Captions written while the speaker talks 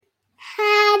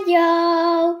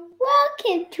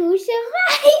in to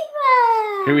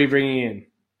Survivor. Who are we bringing in?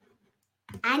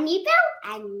 Annabelle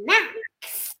and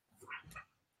Max.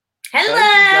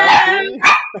 Hello!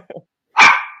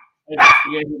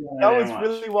 That was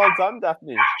really well done,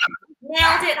 Daphne.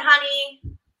 Nailed it, honey.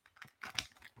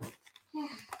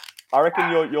 I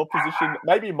reckon your position,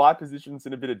 maybe my position's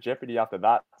in a bit of jeopardy after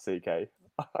that, CK.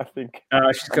 I think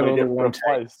She's got all the warm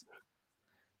takes.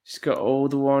 She's got all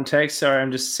the warm takes. Sorry,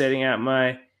 I'm just setting out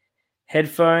my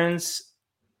headphones.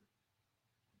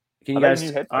 Can you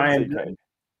guys?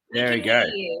 There we go.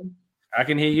 I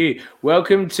can hear you.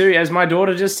 Welcome to, as my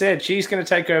daughter just said, she's going to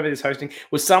take over this hosting.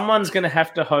 Well, someone's going to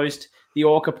have to host the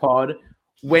Orca Pod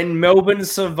when Melbourne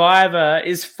Survivor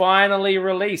is finally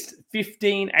released.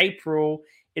 15 April,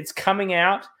 it's coming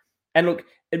out. And look,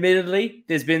 admittedly,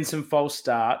 there's been some false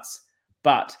starts,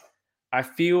 but I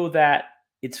feel that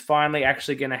it's finally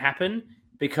actually going to happen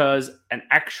because an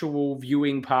actual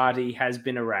viewing party has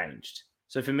been arranged.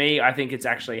 So for me, I think it's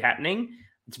actually happening.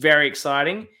 It's very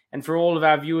exciting. And for all of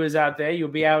our viewers out there, you'll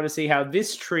be able to see how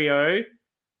this trio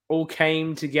all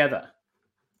came together.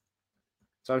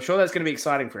 So I'm sure that's going to be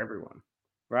exciting for everyone,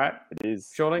 right? It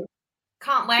is. Surely?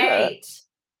 Can't wait.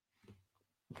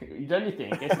 Yeah. You don't you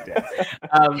think? Yes,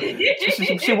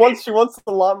 she wants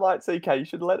the limelight, CK. You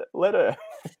should let her.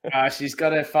 She's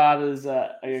got her father's.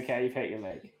 Are you okay? You've hurt your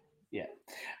leg. Yeah.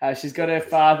 She's got her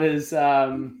father's.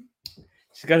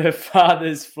 She's got her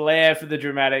father's flair for the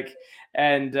dramatic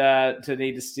and to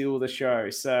need to steal the show.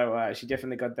 So she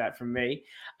definitely got that from me.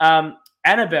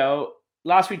 Annabelle,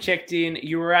 last we checked in,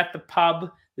 you were at the pub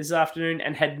this afternoon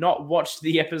and had not watched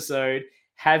the episode.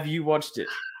 Have you watched it?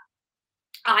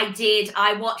 I did.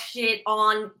 I watched it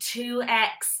on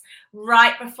 2X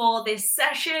right before this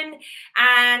session,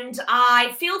 and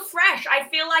I feel fresh. I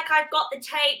feel like I've got the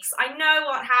takes. I know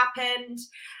what happened.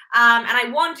 And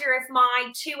I wonder if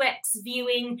my 2X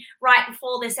viewing right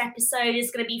before this episode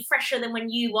is going to be fresher than when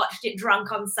you watched it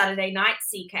drunk on Saturday night,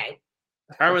 CK.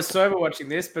 I was sober watching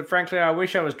this, but frankly, I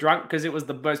wish I was drunk because it was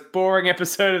the most boring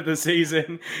episode of the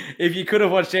season. If you could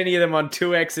have watched any of them on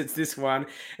 2X, it's this one.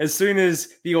 As soon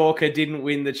as the Orca didn't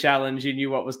win the challenge, you knew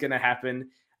what was going to happen.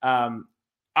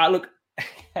 Look,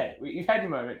 hey, you've had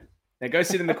your moment. Now go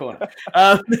sit in the corner.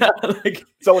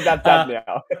 It's all about that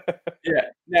now. Yeah.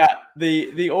 Now,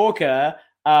 the Orca,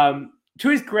 to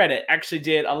his credit, actually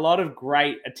did a lot of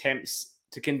great attempts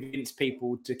to convince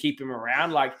people to keep him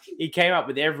around. Like, he came up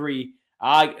with every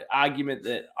argument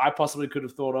that I possibly could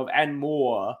have thought of and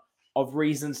more of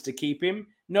reasons to keep him.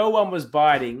 No one was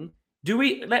biting.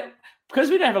 Because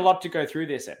we don't have a lot to go through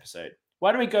this episode,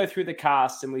 why don't we go through the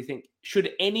cast and we think, should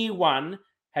anyone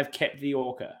have kept the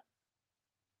Orca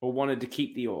or wanted to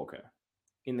keep the Orca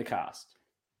in the cast?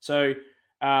 So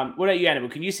what about you, Annabelle?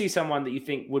 Can you see someone that you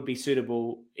think would be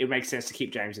suitable? It makes sense to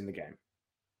keep James in the game.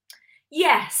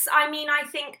 Yes, I mean, I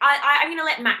think I'm going to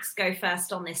let Max go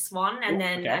first on this one, and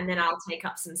then I'll take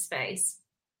up some space.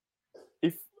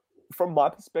 From my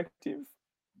perspective,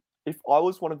 if I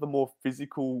was one of the more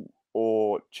physical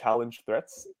or challenge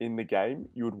threats in the game,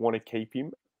 you would want to keep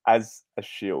him as a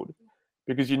shield,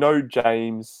 because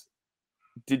James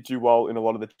did do well in a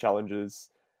lot of the challenges,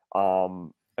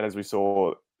 and as we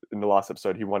saw in the last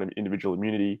episode, he won individual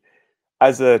immunity.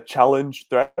 As a challenge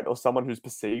threat or someone who's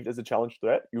perceived as a challenge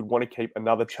threat, you would want to keep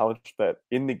another challenge threat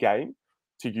in the game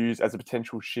to use as a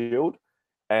potential shield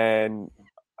and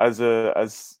as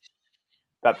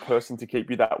that person to keep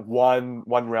you that one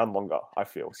round longer, I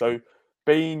feel. So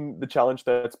being the challenge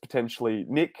that's potentially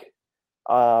Nick,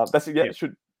 I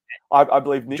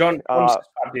believe Nick. John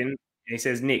stepped in and he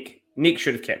says Nick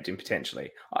should have kept him potentially.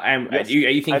 Yes. Are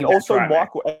you thinking and also right,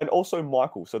 Michael, mate? And also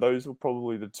Michael. So those were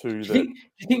probably the two. Do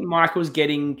you think Michael's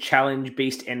getting challenge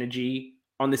beast energy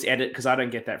on this edit? Because I don't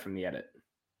get that from the edit.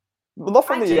 Well, not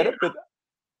from the edit, but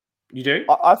you do.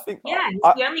 I think. Yeah, he's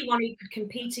the only one who could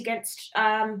compete against.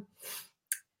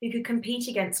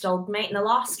 Old Mate in the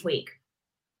last week.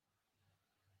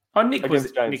 Oh, Nick was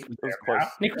James. Nick was close.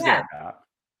 Nick was there about.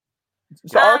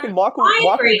 So I reckon Michael,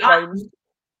 I James,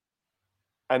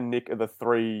 and Nick are the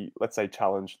three, let's say,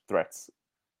 challenge threats.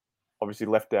 Obviously,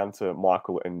 left down to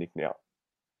Michael and Nick now.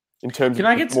 In terms of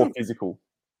more physical.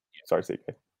 Sorry,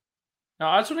 CK. No,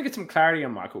 I just want to get some clarity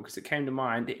on Michael because it came to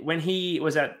mind. When he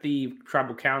was at the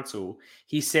Tribal Council,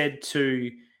 he said to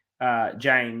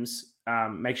James,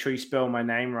 make sure you spell my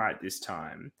name right this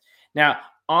time. Now,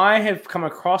 I have come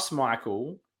across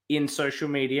Michael in social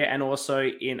media and also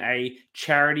in a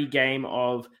charity game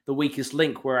of The Weakest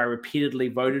Link where I repeatedly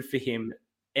voted for him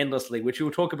endlessly, which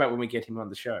we'll talk about when we get him on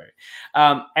the show.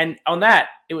 And on that,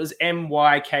 it was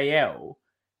MYKL.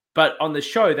 But on the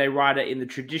show, they write it in the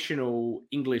traditional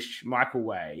English Michael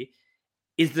way.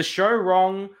 is the show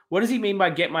wrong? What does he mean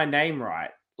by get my name right?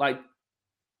 Like,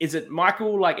 is it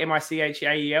Michael, like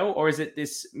Michael, or is it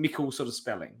this Michael sort of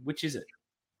spelling? Which is it?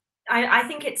 I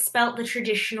think it's spelt the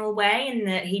traditional way, in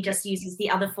that he just uses the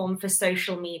other form for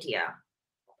social media.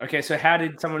 Okay, so how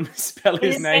did someone spell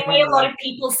his in the name? Same way a lot of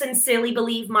people sincerely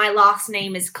believe my last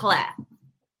name is Claire.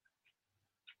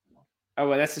 Oh,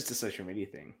 well, that's just a social media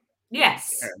thing.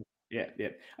 Yes. Yeah.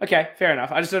 Okay, fair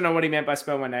enough. I just don't know what he meant by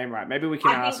spell my name right. Maybe we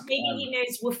can ask. Maybe he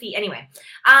knows Woofy. Anyway,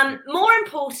 more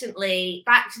importantly,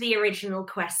 back to the original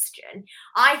question.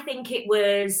 I think it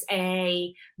was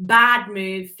a bad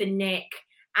move for Nick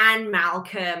and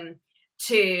Malcolm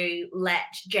to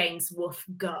let James Woof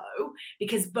go,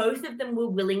 because both of them were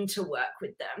willing to work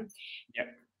with them. Yep.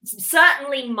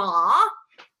 Certainly, Ma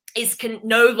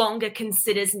no longer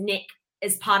considers Nick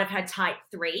as part of her type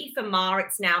 3. For Ma,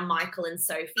 it's now Michael and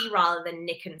Sophie rather than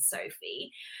Nick and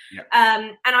Sophie. Yep.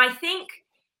 And I think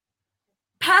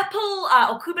Purple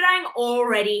or Kuberang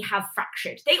already have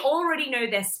fractured. They already know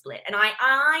they're split. And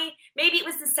I maybe it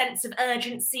was the sense of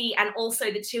urgency and also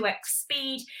the 2x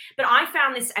speed, but I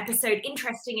found this episode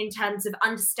interesting in terms of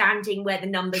understanding where the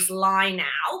numbers lie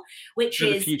now, which for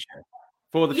is the future.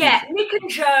 Nick and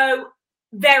Joe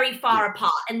very far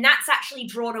apart, and that's actually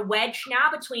drawn a wedge now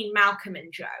between Malcolm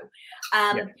and Joe.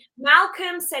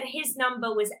 Malcolm said his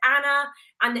number was Anna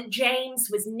and that James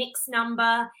was Nick's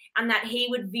number, and that he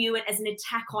would view it as an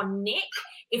attack on Nick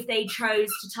if they chose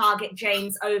to target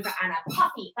James over Anna.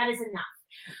 Puppy, that is enough.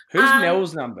 Who's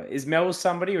Mel's number? Is Mel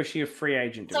somebody, or is she a free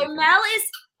agent? So Mel is,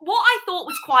 what I thought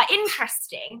was quite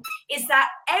interesting is that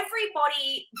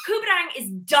Kuberang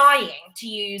is dying to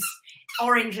use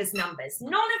Orange's numbers.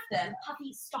 None of them,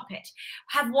 Puppy, stop it,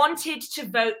 have wanted to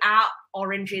vote out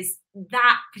Orange's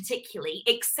that particularly,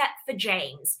 except for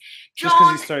James. Just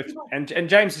because he's so, and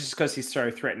James is just because he's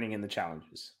so threatening in the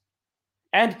challenges.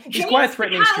 And he's James quite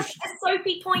threatening. As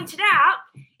Sophie pointed out,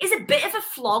 is a bit of a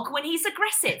flog when he's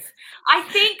aggressive. I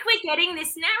think we're getting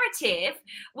this narrative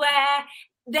where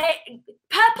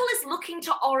Purple is looking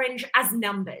to Orange as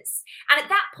numbers. And at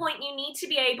that point, you need to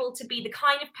be able to be the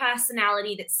kind of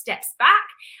personality that steps back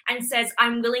and says,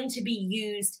 I'm willing to be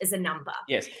used as a number.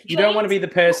 Yes. You don't want to be the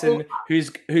person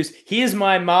who's here's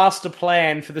my master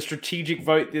plan for the strategic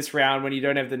vote this round when you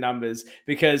don't have the numbers,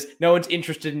 because no one's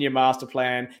interested in your master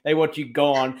plan. They want you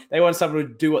gone. They want someone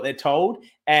to do what they're told.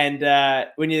 And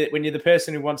when you're the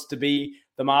person who wants to be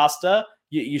the master,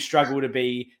 you struggle to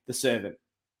be the servant.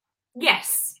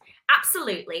 Yes,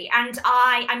 absolutely. And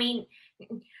I mean,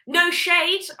 no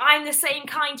shade, I'm the same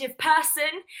kind of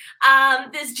person.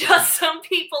 There's just some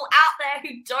people out there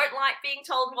who don't like being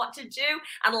told what to do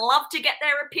and love to get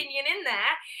their opinion in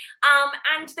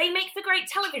there. And they make for great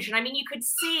television. I mean, you could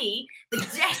see the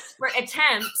desperate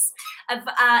attempts of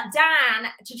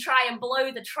Dan to try and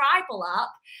blow the tribal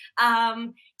up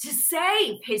to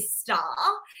save his star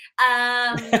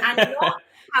and not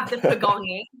have the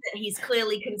pagonging that he's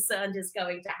clearly concerned is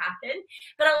going to happen.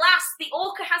 But alas, the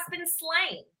orca has been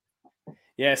slain.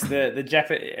 Yes, the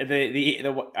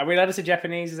are we allowed to say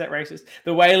Japanese? Is that racist?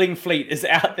 The whaling fleet is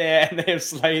out there and they have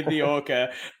slain the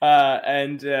orca.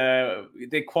 And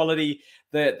the quality,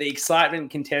 the excitement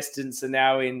contestants are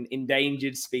now in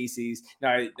endangered species.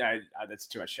 No, that's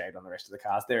too much shade on the rest of the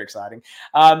cast. They're exciting.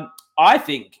 I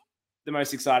think the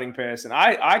most exciting person.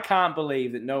 I can't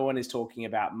believe that no one is talking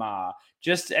about Ma.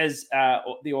 Just as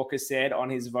the orca said on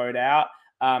his vote out,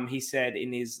 he said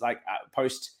in his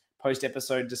post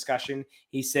episode discussion,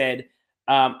 he said,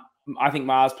 I think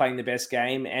Ma's playing the best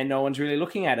game and no one's really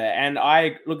looking at it. And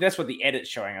that's what the edit's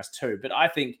showing us too. But I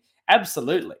think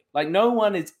absolutely, no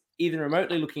one is even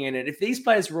remotely looking at it. If these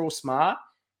players were all smart,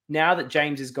 now that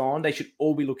James is gone, they should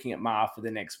all be looking at Ma for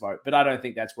the next vote. But I don't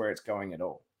think that's where it's going at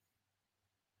all.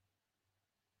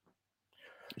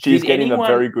 She's getting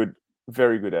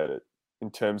very good at it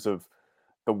in terms of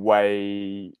the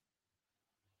way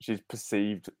she's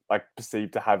perceived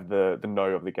to have the know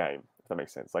of the game, if that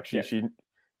makes sense.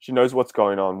 She knows what's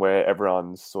going on, where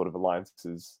everyone's sort of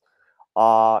alliances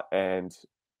are, and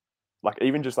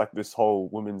even just this whole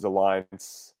women's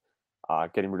alliance,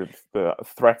 getting rid of the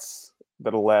threats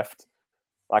that are left.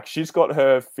 She's got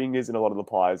her fingers in a lot of the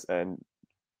pies, and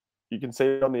you can see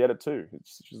it on the edit too.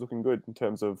 She's looking good in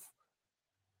terms of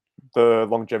the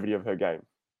longevity of her game.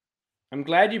 I'm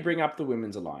glad you bring up the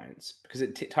Women's Alliance, because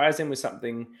it ties in with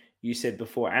something you said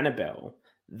before, Annabelle,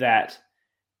 that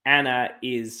Anna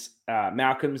is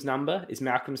Malcolm's number, is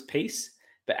Malcolm's piece.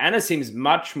 But Anna seems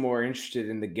much more interested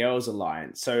in the girls'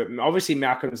 alliance. So obviously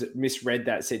Malcolm's misread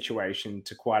that situation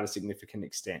to quite a significant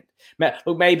extent.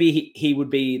 Look, maybe he would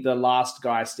be the last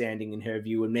guy standing in her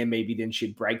view, and then maybe then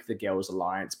she'd break the girls'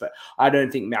 alliance. But I don't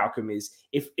think Malcolm is.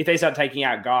 If they start taking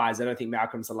out guys, I don't think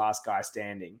Malcolm's the last guy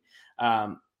standing.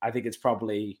 I think it's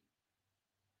probably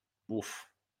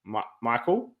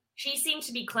Michael. She seemed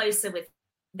to be closer with.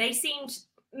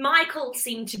 Michael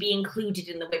seemed to be included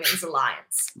in the women's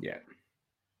alliance. Yeah.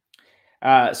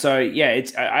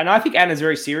 It's and I think Anna's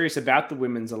very serious about the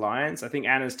women's alliance. I think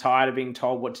Anna's tired of being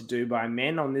told what to do by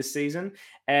men on this season,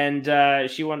 and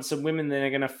she wants some women that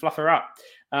are going to fluff her up.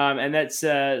 And that's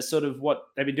sort of what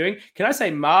they've been doing. Can I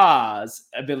say Mars'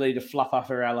 ability to fluff up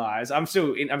her allies? I'm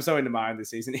so into Mars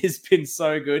this season. It's been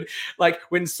so good. Like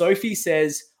when Sophie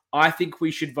says, I think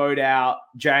we should vote out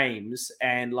James,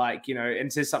 and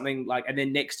and says something like, and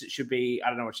then next it should be, I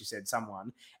don't know what she said,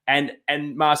 someone. And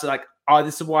Mars is like, oh,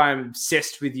 this is why I'm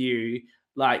obsessed with you.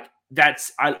 Like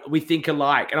we think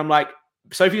alike. And I'm like,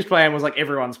 Sophie's plan was like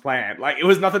everyone's plan. Like it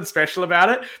was nothing special about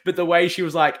it, but the way she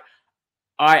was like,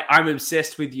 I'm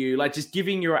obsessed with you. Like just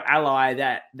giving your ally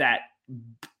that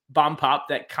bump up,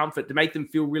 that comfort to make them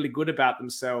feel really good about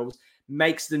themselves,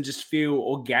 makes them just feel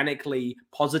organically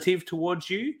positive towards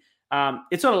you.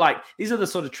 It's sort of like, these are the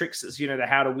sort of tricks that's, the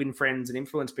how to win friends and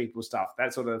influence people stuff,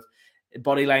 that sort of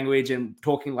body language and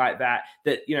talking like that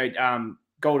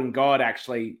Golden God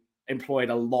actually employed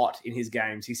a lot in his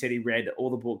games. He said he read all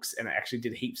the books and actually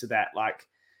did heaps of that, like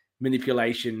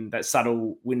manipulation, that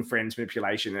subtle win friends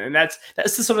manipulation. And that's the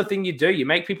sort of thing you do. You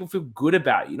make people feel good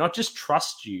about you, not just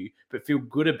trust you, but feel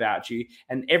good about you.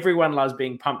 And everyone loves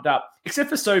being pumped up, except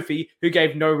for Sophie, who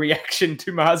gave no reaction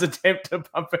to Mars' attempt to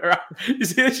pump her up. You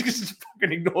see, she just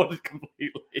fucking ignored it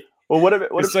completely. Well, what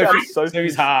about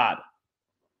Sophie's hard?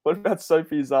 What about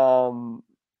Sophie's not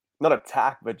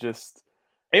attack, but just...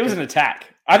 It was an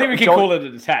attack. I think we can call it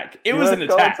an attack. It was an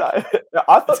attack.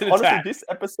 I thought, honestly, this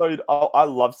episode, I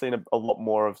love seeing a lot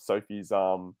more of Sophie's,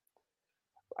 not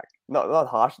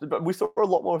harsh, but we saw a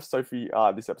lot more of Sophie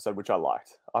this episode, which I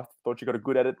liked. I thought she got a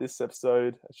good edit this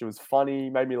episode. She was funny,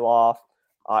 made me laugh.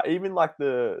 Even like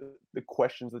the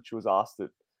questions that she was asked at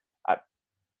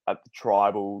the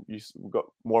tribal, you got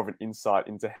more of an insight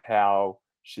into how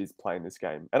she's playing this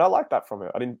game, and I like that from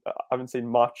her. I haven't seen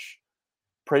much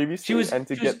previously, she was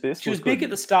big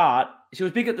at the start. She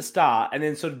was big at the start, and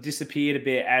then sort of disappeared a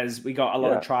bit as we got a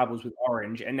lot of tribals with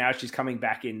Orange, and now she's coming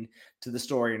back into the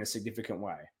story in a significant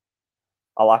way.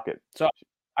 I like it. So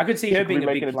I could see her being a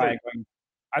big player.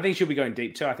 I think she'll be going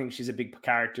deep too. I think she's a big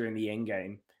character in the end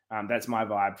game. That's my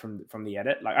vibe from the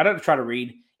edit. Like I don't try to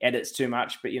read edits too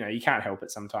much, but you can't help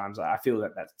it sometimes. I feel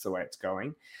that that's the way it's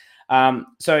going.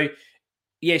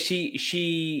 Yeah,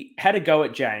 she had a go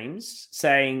at James,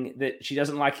 saying that she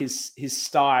doesn't like his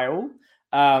style.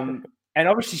 And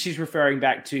obviously she's referring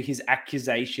back to his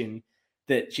accusation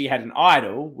that she had an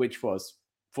idol, which was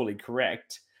fully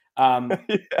correct. Yes,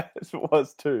 it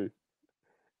was too.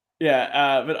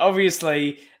 Yeah, but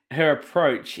obviously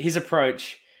his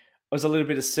approach was a little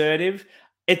bit assertive.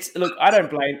 Look, I don't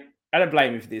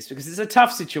blame you for this, because it's a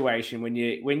tough situation when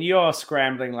you're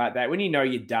scrambling like that, when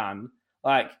you're done.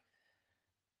 Like,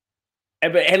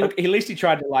 but look, at least he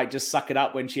tried to just suck it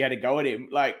up when she had to go at him.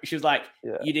 Like she was like,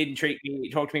 "You didn't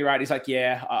talk to me right." He's like,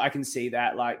 "Yeah, I can see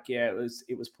that. Like, yeah,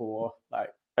 it was poor."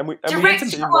 Like,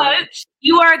 direct quote: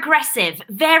 "You are aggressive,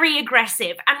 very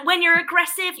aggressive, and when you're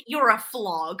aggressive, you're a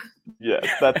flog." Yeah,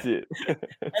 that's it.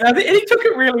 and he took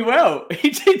it really well.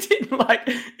 He didn't like.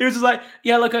 He was just like,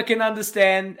 "Yeah, look, I can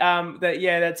understand that.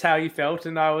 Yeah, that's how you felt."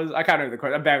 And I can't remember the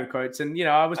quote. I'm bad with quotes, and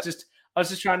I was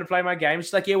just trying to play my game.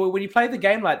 She's like, yeah, well, when you play the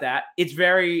game like that, it's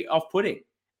very off-putting.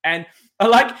 And I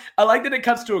like that it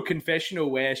cuts to a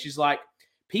confessional where she's like,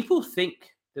 people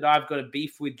think that I've got a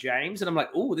beef with James. And I'm like,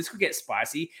 oh, this could get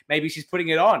spicy. Maybe she's putting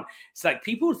it on. It's like,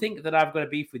 people think that I've got a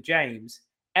beef with James.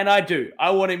 And I do.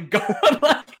 I want him gone.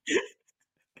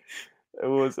 It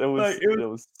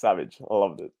was savage. I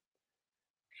loved it.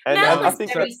 And I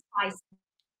think very spicy.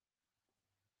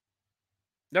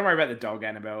 Don't worry about the dog,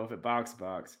 Annabelle. If it barks, it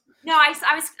barks. No, I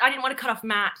didn't want to cut off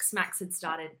Max. Max had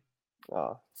started.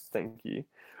 Oh, thank you.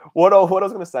 What I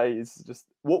was going to say is just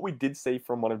what we did see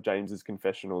from one of James's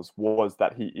confessionals was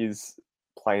that he is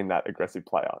playing that aggressive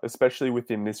player, especially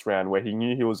within this round where he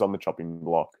knew he was on the chopping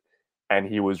block, and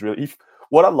he was really.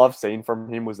 What I love seeing from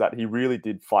him was that he really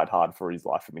did fight hard for his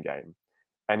life in the game,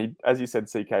 and he, as you said,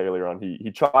 CK earlier on, he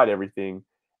tried everything,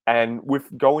 and with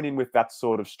going in with that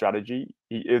sort of strategy,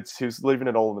 he was leaving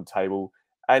it all on the table,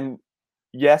 and.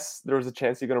 Yes, there was a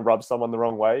chance you're going to rub someone the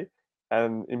wrong way.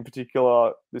 And in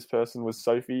particular, this person was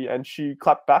Sophie, and she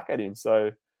clapped back at him.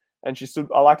 So And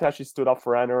I liked how she stood up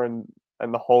for Anna and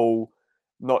the whole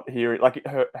not hearing, like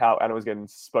how Anna was getting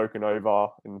spoken over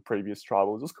in previous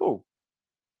tribals. It was cool.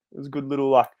 It was a good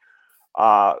little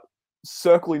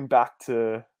circling back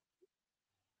to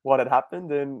what had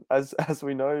happened. And as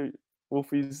we know,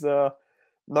 Wolfie's no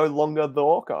longer the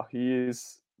orca. He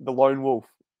is the lone wolf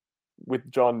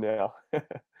with John now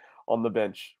on the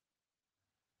bench.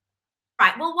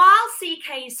 Right, well, while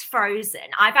CK's frozen,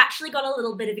 I've actually got a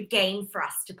little bit of a game for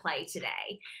us to play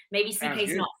today. Maybe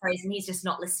CK's not frozen, he's just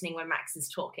not listening when Max is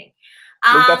talking.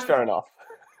 Look, that's fair enough.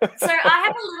 So I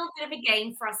have a little bit of a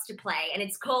game for us to play, and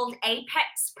it's called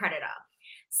Apex Predator.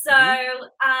 So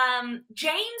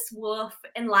James Wolfe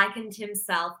likened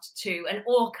himself to an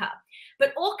orca,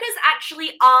 but orcas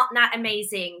actually aren't that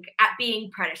amazing at being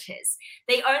predators.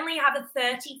 They only have a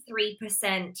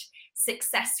 33%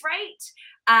 success rate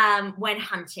when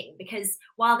hunting, because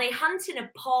while they hunt in a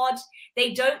pod,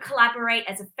 they don't collaborate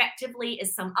as effectively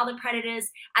as some other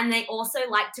predators, and they also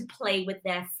like to play with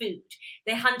their food.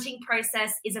 Their hunting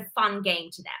process is a fun game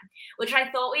to them, which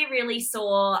I thought we really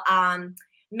saw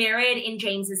mirrored in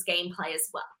James's gameplay as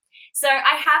well. So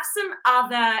I have some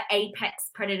other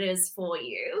Apex Predators for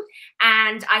you,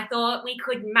 and I thought we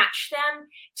could match them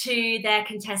to their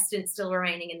contestants still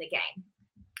remaining in the game.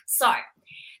 So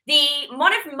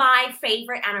one of my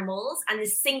favorite animals and the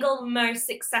single most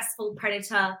successful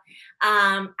predator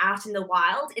out in the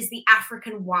wild is the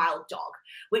African wild dog,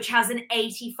 which has an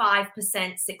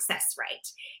 85% success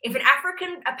rate. If a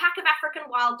pack of African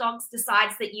wild dogs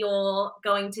decides that you're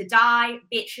going to die,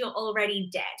 bitch, you're already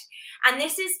dead. And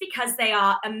this is because they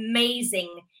are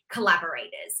amazing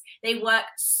collaborators. They work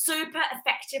super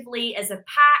effectively as a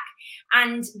pack,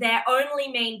 and their only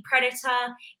main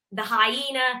predator, the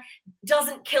hyena,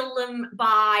 doesn't kill them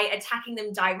by attacking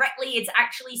them directly. It's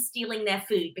actually stealing their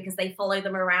food because they follow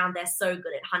them around. They're so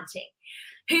good at hunting.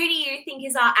 Who do you think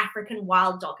is our African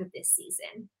wild dog of this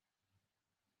season?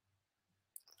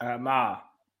 Ma.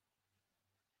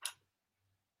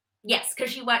 Yes,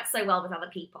 because she works so well with other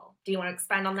people. Do you want to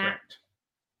expand on that?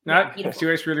 Correct. No, she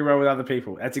works really well with other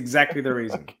people. That's exactly the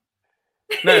reason.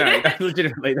 No,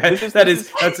 legitimately.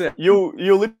 That's it. You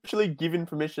literally given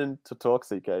permission to talk,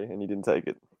 CK, and you didn't take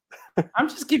it. I'm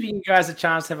just giving you guys a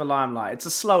chance to have a limelight. It's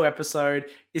a slow episode.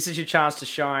 This is your chance to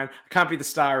shine. I can't be the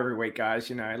star every week, guys.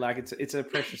 You know, like it's a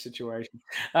pressure situation.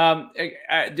 Okay,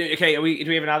 do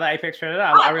we have another Apex Predator?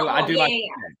 I do like it.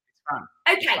 It's fun.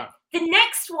 Okay, it's fun. The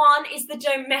next one is the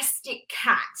domestic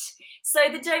cat. So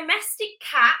the domestic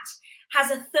cat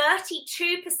has a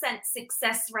 32%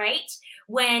 success rate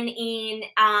when in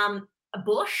a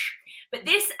bush, but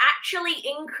this actually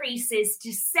increases to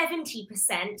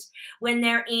 70% when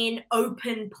they're in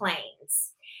open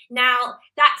plains. Now,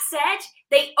 that said,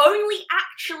 they only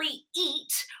actually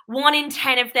eat 1 in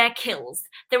 10 of their kills.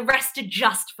 The rest are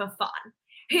just for fun.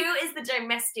 Who is the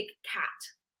domestic cat?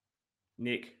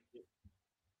 Nick.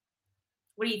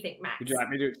 What do you think, Max? Would you like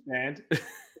me to expand?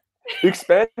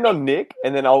 Expand on Nick,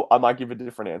 and then I might give a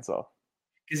different answer.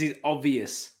 Because he's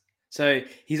obvious. So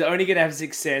he's only going to have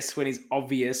success when he's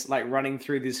obvious, like running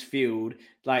through this field,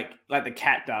 like the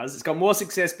cat does. It's got more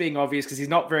success being obvious because he's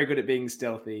not very good at being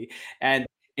stealthy. And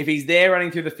if he's there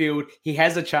running through the field, he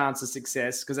has a chance of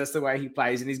success because that's the way he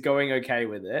plays, and he's going okay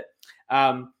with it.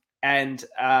 What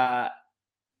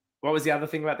was the other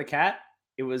thing about the cat?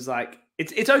 It was like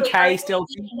it's okay still.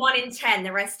 1 in 10.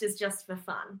 The rest is just for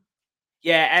fun.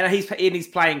 Yeah, and he's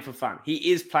playing for fun.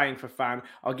 He is playing for fun.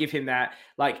 I'll give him that.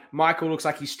 Like, Michael looks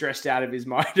like he's stressed out of his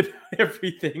mind about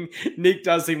everything. Nick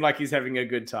does seem like he's having a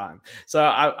good time. So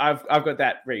I've got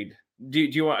that read. Do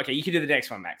you want? Okay, you can do the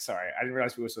next one, Max. Sorry, I didn't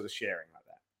realize we were sort of sharing like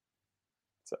that.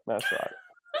 So, that's right.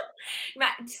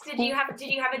 Max, did you have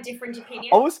a different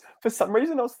opinion? For some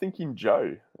reason I was thinking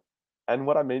Joe, and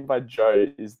what I mean by Joe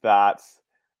is that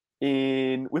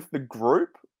with the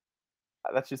group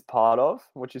that she's part of,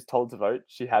 when she's told to vote,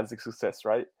 she has a success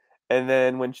rate. And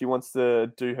then when she wants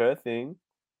to do her thing,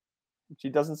 she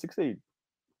doesn't succeed.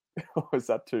 Or is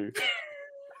that too?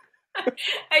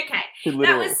 Okay.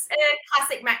 That was a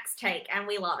classic Max take, and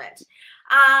we love it.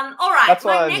 All right. That's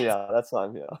why I'm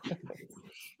here.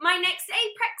 My next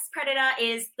Apex Predator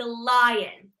is the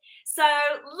lion. So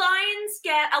lions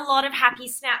get a lot of happy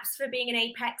snaps for being an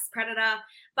Apex Predator,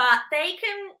 but they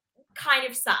can kind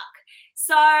of suck.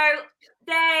 So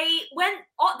they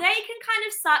can kind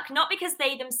of suck, not because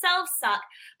they themselves suck,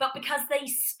 but because they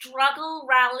struggle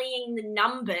rallying the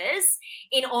numbers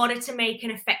in order to make an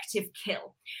effective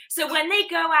kill. So when they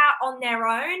go out on their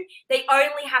own, they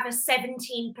only have a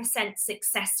 17%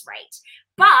 success rate.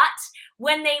 But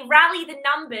when they rally the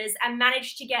numbers and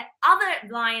manage to get other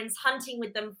lions hunting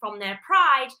with them from their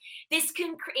pride, this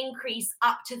can increase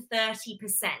up to 30%.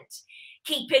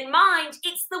 Keep in mind,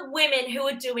 it's the women who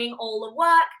are doing all the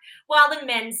work while the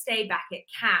men stay back at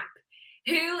camp.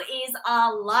 Who is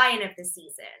our lion of the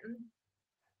season?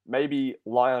 Maybe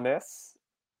lioness,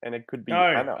 and it could be No,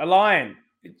 Anna. a lion.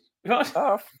 What?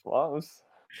 Oh, well, it was...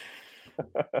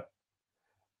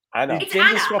 Anna. It's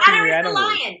Anna. Anna is the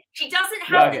lion. She doesn't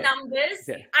have the numbers,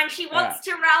 and she wants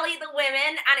to rally the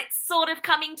women, and it's sort of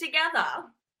coming together.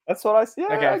 That's what I see.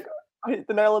 Yeah, okay. I hit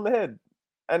the nail on the head.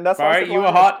 And that's right. You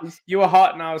were hot. You were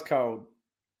hot, and I was cold.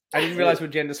 I didn't realize we're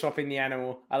gender swapping the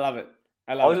animal. I love it.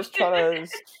 I was just trying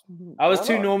to. I was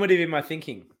too normative in my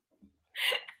thinking.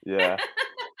 Yeah.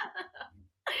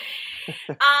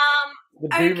 The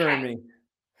boomer in me.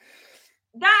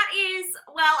 That is,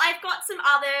 well, I've got some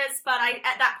others, but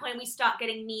at that point we start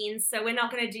getting mean, so we're not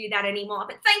going to do that anymore.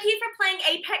 But thank you for playing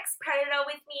Apex Predator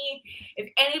with me. If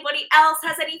anybody else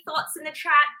has any thoughts in the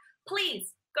chat,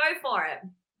 please go for it.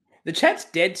 The chat's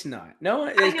dead tonight.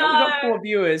 We've got 4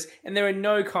 viewers, and there are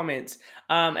no comments.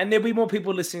 And there'll be more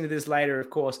people listening to this later, of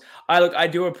course. I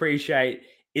do appreciate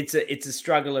it's a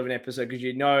struggle of an episode because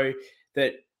you know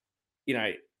that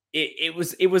it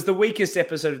was the weakest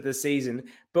episode of the season.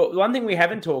 But one thing we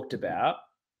haven't talked about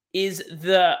is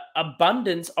the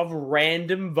abundance of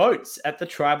random votes at the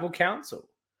tribal council.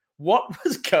 What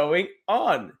was going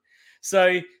on?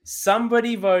 So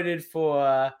somebody voted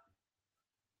for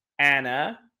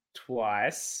Anna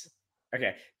twice.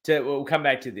 Okay, we'll come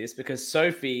back to this because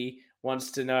Sophie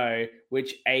wants to know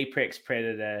which Apex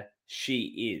Predator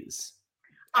she is.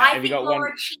 I think you're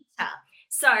a cheater.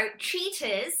 So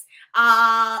cheaters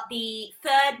are the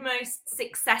third most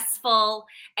successful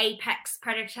Apex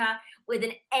Predator with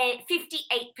an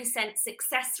 58%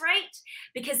 success rate,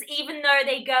 because even though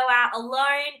they go out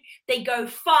alone, they go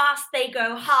fast, they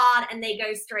go hard, and they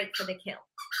go straight for the kill.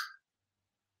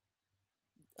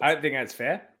 I don't think that's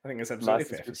fair. I think that's absolutely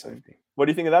fair for Sophie. What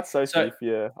do you think of that, Sophie, if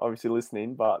you're obviously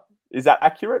listening? But is that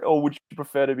accurate, or would you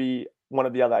prefer to be one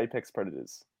of the other Apex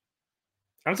Predators?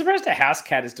 I'm surprised a house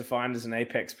cat is defined as an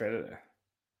Apex Predator.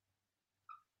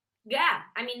 Yeah,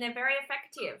 I mean, they're very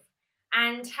effective.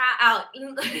 And how...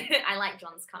 Oh, I like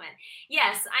John's comment.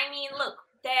 Yes, I mean, look,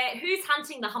 who's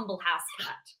hunting the humble house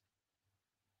cat?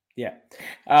 Yeah.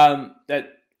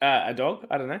 A dog?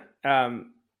 I don't know.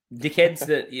 Dickheads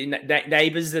that...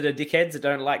 neighbors that are dickheads that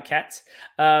don't like cats.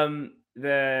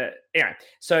 Anyway,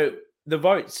 so the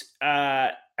votes...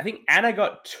 I think Anna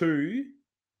got 2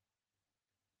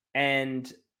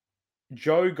 and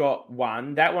Joe got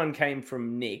 1. That one came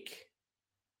from Nick.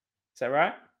 Is that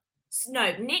right? No,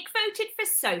 Nick voted for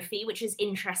Sophie, which is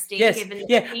interesting, given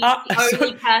that he's the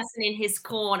only person in his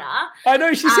corner. I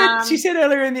know, she said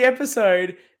earlier in the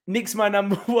episode, Nick's my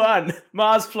number 1.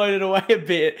 Mars floated away a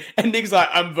bit, and Nick's like,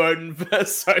 I'm voting for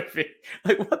Sophie.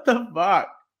 Like, what the fuck?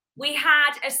 We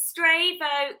had a stray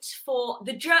vote for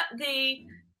the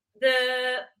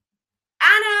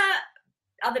Anna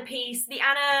other piece. The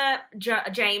Anna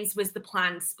James was the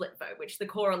planned split vote, which the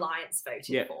Core Alliance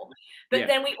voted for. But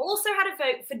then we also had a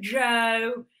vote for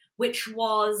Joe, which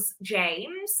was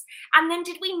James. And then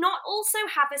did we not also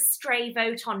have a stray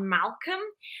vote on Malcolm?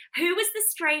 Who was the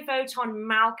stray vote on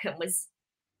Malcolm? Was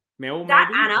Mel, that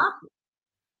maybe? Anna?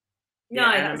 No,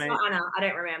 Anna, that's not Anna. I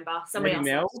don't remember. Somebody else.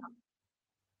 Mel?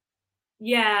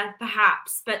 Yeah,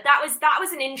 perhaps. But that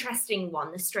was an interesting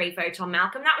one, the stray vote on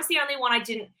Malcolm. That was the only one I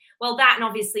didn't... Well, that and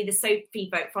obviously the Sophie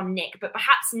vote from Nick. But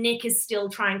perhaps Nick is still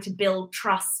trying to build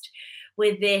trust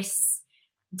with this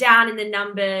down in the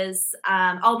numbers.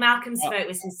 Malcolm's vote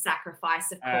was his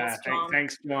sacrifice, of course, John.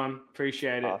 Thanks, John.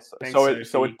 Appreciate it.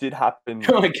 So it did happen.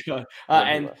 Oh, my God.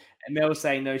 And Mel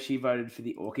saying, no, she voted for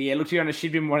the Orca. Yeah, look, to be honest,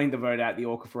 she'd been wanting to vote out the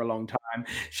Orca for a long time.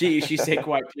 She said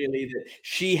quite clearly that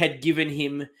she had given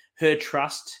him her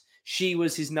trust. She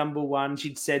was his number 1.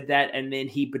 She'd said that, and then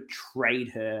he betrayed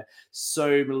her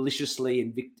so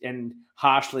maliciously and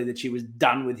harshly that she was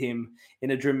done with him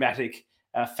in a dramatic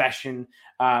fashion.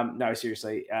 No,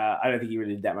 seriously, I don't think he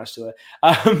really did that much to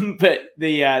her. But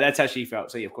that's how she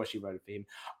felt. So, yeah, of course, she voted for him.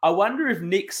 I wonder if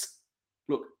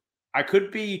look, I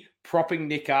could be propping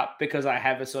Nick up because I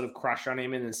have a sort of crush on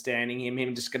him and then standing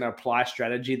him just going to apply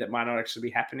strategy that might not actually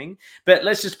be happening. But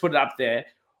let's just put it up there.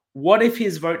 What if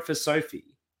his vote for Sophie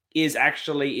is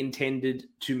actually intended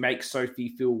to make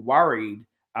Sophie feel worried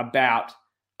about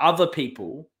other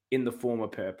people in the former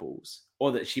purples,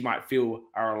 or that she might feel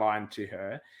are aligned to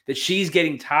her, that she's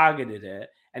getting targeted at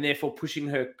and therefore pushing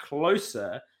her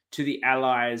closer to the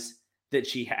allies that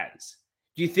she has.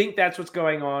 Do you think that's what's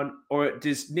going on, or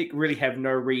does Nick really have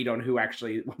no read on who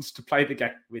actually wants to play the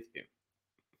game with him?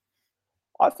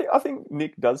 I think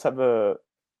Nick does have there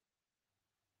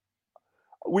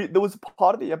was a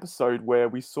part of the episode where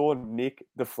we saw Nick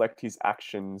deflect his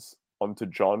actions onto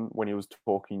John when he was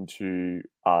talking to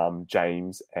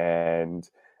James and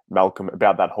Malcolm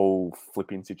about that whole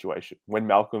flipping situation. When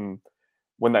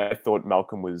they thought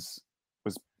Malcolm was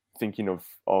thinking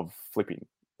of flipping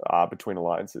between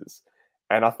alliances,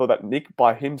 and I thought that Nick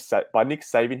by Nick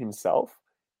saving himself,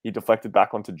 he deflected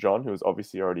back onto John, who was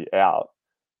obviously already out,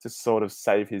 to sort of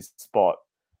save his spot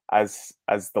as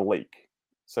the leak.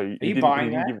 So are you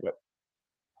buying that?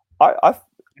 I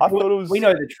thought it was. We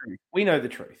know the truth. We know the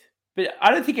truth, but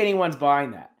I don't think anyone's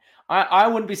buying that. I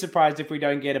wouldn't be surprised if we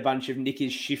don't get a bunch of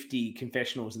Nick's shifty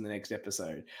confessionals in the next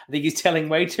episode. I think he's telling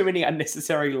way too many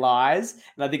unnecessary lies,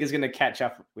 and I think it's going to catch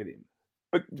up with him.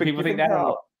 But people think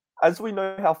that as we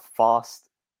know how fast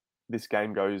this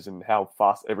game goes and how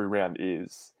fast every round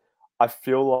is, I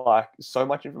feel like so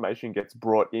much information gets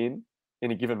brought in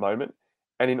a given moment,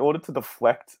 and in order to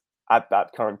deflect at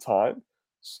that current time,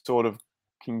 sort of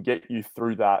can get you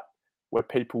through that where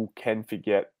people can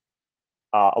forget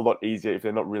a lot easier if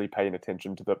they're not really paying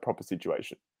attention to the proper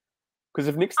situation. Because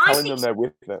if Nick's telling them they're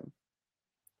with them,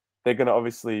 they're going to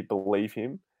obviously believe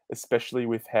him, especially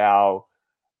with how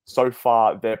so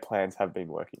far their plans have been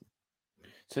working.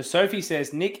 So Sophie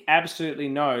says Nick absolutely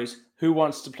knows who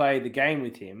wants to play the game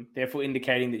with him, therefore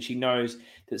indicating that she knows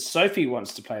that Sophie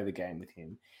wants to play the game with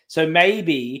him. So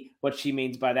maybe what she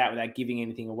means by that, without giving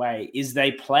anything away, is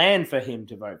they plan for him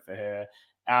to vote for her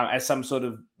as some sort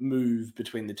of move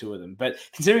between the two of them. But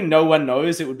considering no one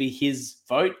knows it would be his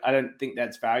vote, I don't think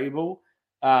that's valuable.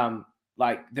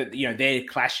 Like that, they're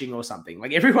clashing or something.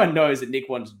 Like everyone knows that Nick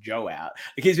wants Joe out.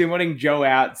 Like he's been wanting Joe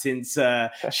out since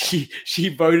she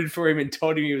voted for him and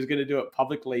told him he was going to do it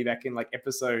publicly back in like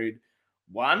episode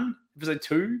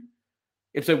 2.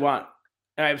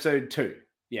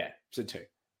 Yeah, episode 2.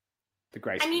 The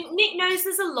Grace. I mean, Nick knows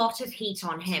there's a lot of heat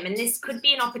on him, and this could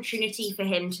be an opportunity for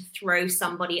him to throw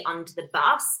somebody under the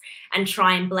bus and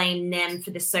try and blame them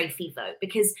for the Sophie vote.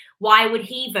 Because why would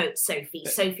he vote Sophie?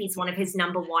 Sophie's one of his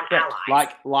number one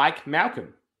allies. Like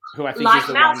Malcolm, who I think like is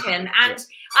the Malcolm. one. And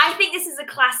I think this is a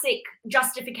classic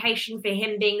justification for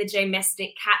him being the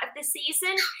domestic cat of the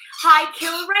season. High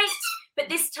kill rate, but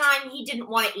this time he didn't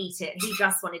want to eat it. He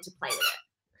just wanted to play with it.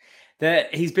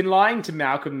 He's been lying to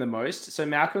Malcolm the most. So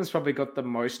Malcolm's probably got the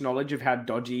most knowledge of how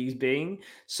dodgy he's being.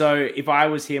 So if I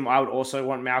was him, I would also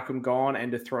want Malcolm gone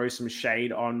and to throw some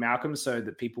shade on Malcolm so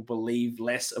that people believe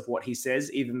less of what he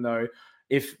says, even though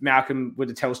if Malcolm were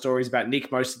to tell stories about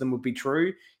Nick, most of them would be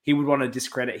true. He would want to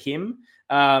discredit him.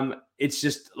 It's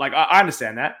just like, I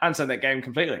understand that. I understand that game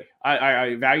completely.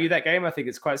 I value that game. I think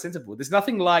it's quite sensible. There's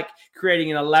nothing like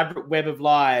creating an elaborate web of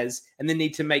lies and then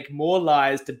need to make more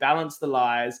lies to balance the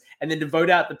lies and then to vote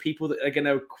out the people that are going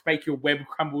to make your web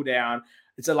crumble down.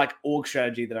 It's a org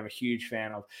strategy that I'm a huge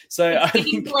fan of. So I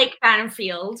think Blake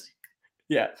Banfield.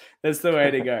 Yeah, that's the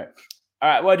way to go. All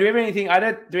right. Well, do we have anything? Do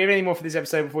we have anything more for this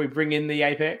episode before we bring in the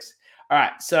Apex? All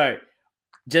right. So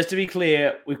just to be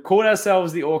clear, we've called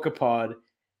ourselves the Orca Pod.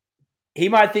 He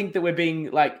might think that we're being we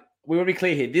want to be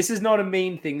clear here. This is not a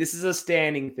mean thing. This is a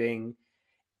standing thing.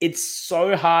 It's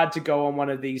so hard to go on one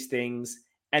of these things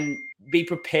and be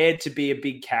prepared to be a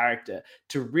big character,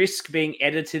 to risk being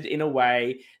edited in a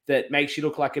way that makes you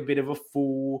look like a bit of a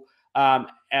fool, or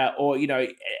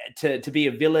to be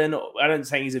a villain. I don't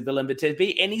say he's a villain, but to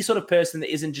be any sort of person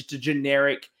that isn't just a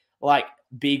generic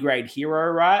B-grade hero,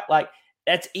 right?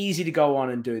 That's easy to go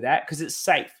on and do that because it's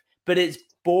safe, but it's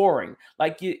boring.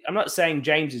 I'm not saying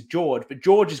James is George, but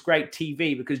George is great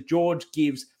TV because George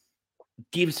gives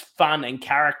fun and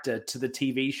character to the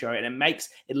TV show, and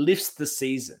it lifts the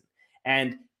season.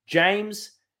 And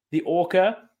James, the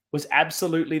Orca, was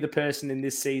absolutely the person in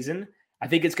this season. I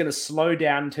think it's going to slow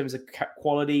down in terms of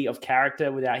quality of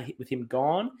character with him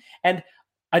gone. And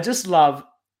I just love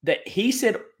that he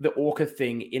said the Orca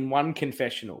thing in one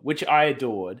confessional, which I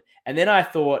adored. And then I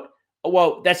thought,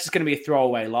 well, that's just going to be a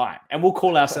throwaway line. And we'll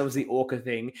call ourselves the Orca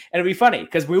thing. And it'll be funny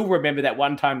because we'll remember that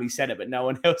one time we said it, but no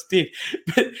one else did.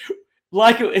 But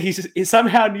like he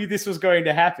somehow knew this was going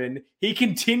to happen, he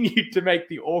continued to make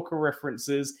the orca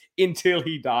references until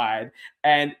he died.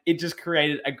 And it just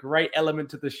created a great element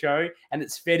to the show. And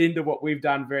it's fed into what we've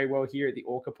done very well here at the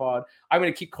Orca Pod. I'm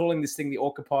going to keep calling this thing the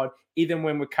Orca Pod, even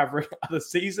when we're covering other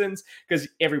seasons, because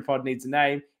every pod needs a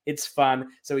name. It's fun.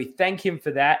 So we thank him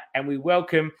for that. And we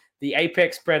welcome the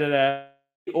apex predator,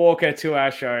 the orca, to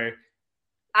our show.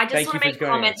 I just want to make a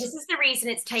comment. This is the reason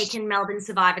it's taken Melbourne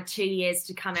Survivor 2 years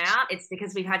to come out. It's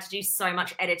because we've had to do so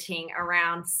much editing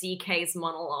around CK's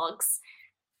monologues.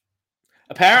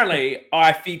 Apparently,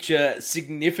 I feature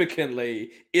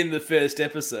significantly in the first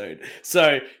episode.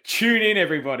 So tune in,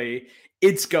 everybody.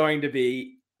 It's going to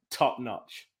be top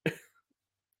notch.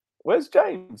 Where's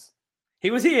James? He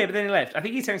was here, but then he left. I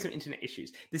think he's having some internet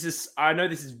issues. I know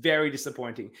this is very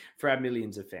disappointing for our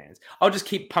millions of fans. I'll just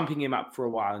keep pumping him up for a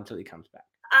while until he comes back.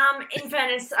 In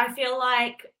fairness, I feel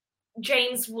like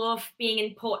James Wolfe being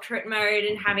in portrait mode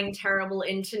and having terrible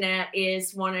internet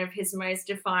is one of his most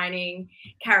defining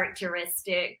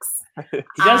characteristics. He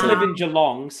does live in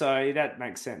Geelong, so that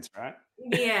makes sense, right?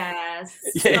 Yes.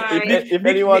 Yeah. So, if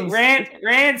anyone's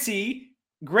Rancy,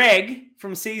 Greg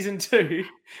from season 2,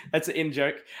 that's an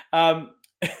in-joke.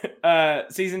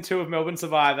 Season 2 of Melbourne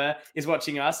Survivor is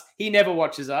watching us. He never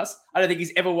watches us. I don't think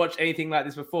he's ever watched anything like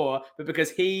this before, but because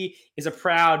he is a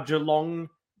proud Geelongian,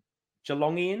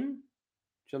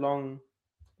 what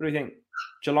do you think?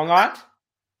 Geelongite?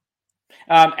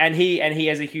 And he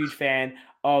is a huge fan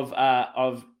of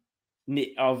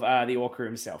the Orca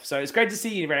himself. So it's great to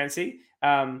see you, Rancy.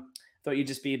 Thought you'd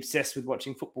just be obsessed with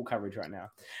watching football coverage right now.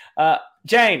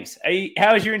 James,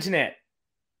 how is your internet?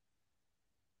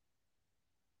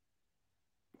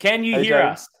 Can you hear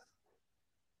us?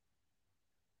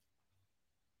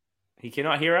 He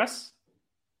cannot hear us?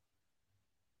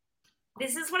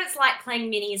 This is what it's like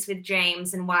playing minis with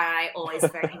James and why I always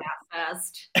vote him out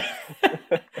first.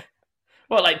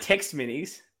 What, like text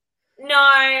minis?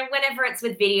 No, whenever it's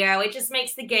with video, it just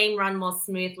makes the game run more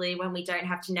smoothly when we don't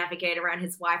have to navigate around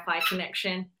his Wi-Fi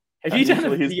connection. Have you done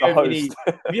a video mini?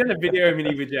 Have you done a video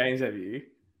mini with James? Have you?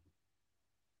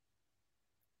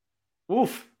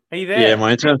 Oof! Are you there? Yeah,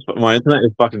 my internet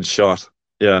is fucking shot.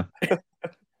 Yeah.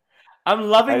 I'm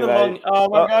loving the long. Oh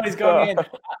my god, he's going in.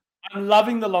 I'm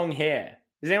loving the long hair.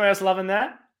 Is anyone else loving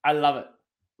that? I love it.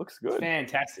 Looks good. It's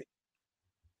fantastic.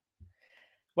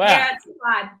 Wow. Yeah, it's a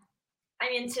vibe.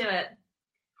 I'm into it.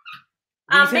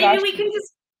 Maybe we can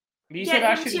just get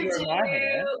into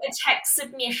a text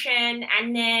submission,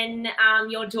 and then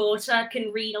your daughter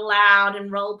can read aloud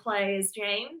and role play as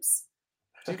James.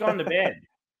 She's gone to bed,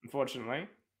 unfortunately.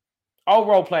 I'll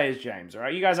role play as James, all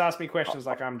right? You guys ask me questions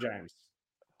like I'm James.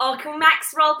 Oh, can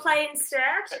Max role play instead?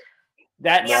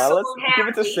 Let's give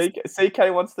it to CK.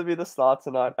 CK wants to be the star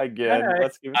tonight again. No.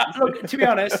 Let's give it look, to be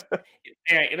honest,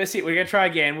 anyway, let's see. We're going to try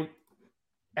again.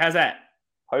 How's that?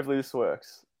 Hopefully this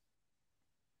works.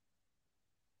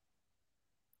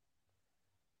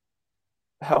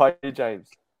 How are you, James?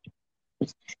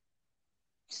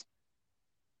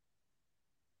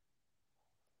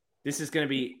 This is going to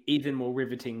be even more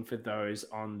riveting for those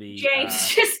on the... James,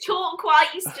 just talk while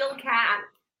you still can.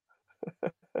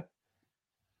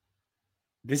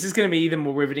 This is going to be even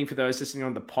more riveting for those listening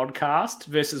on the podcast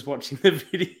versus watching the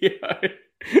video.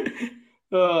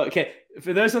 Okay,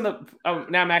 for those on the...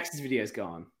 now Max's video is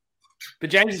gone. But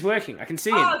James is working. I can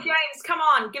see him. Oh, James, come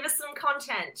on. Give us some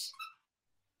content.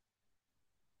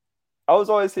 I was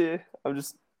always here. I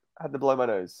just had to blow my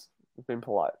nose. I've been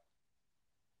polite.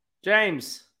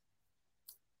 James.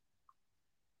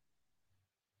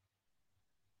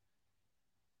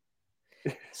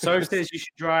 So says you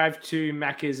should drive to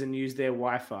Macca's and use their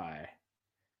Wi-Fi.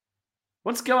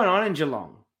 What's going on in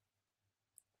Geelong?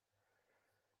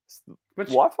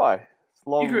 Wi-Fi.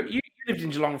 You lived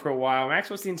in Geelong for a while, Max.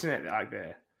 What's the internet like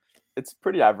there? It's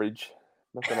pretty average.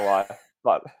 Not gonna lie,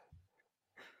 but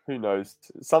who knows?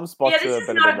 Some spots this are is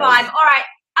better not than a vibe. others. All right.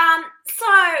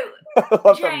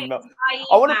 So James,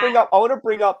 I want to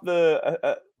bring up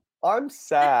the. I'm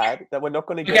sad that we're not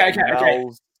going to get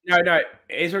Mel's. No.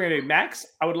 Here's what we're going to do. Max,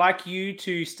 I would like you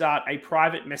to start a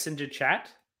private messenger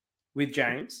chat with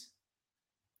James.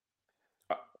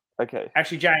 Okay.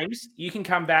 Actually, James, you can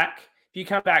come back. If you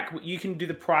come back, you can do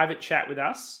the private chat with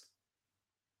us.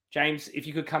 James, if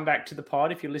you could come back to the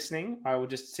pod, if you're listening, I will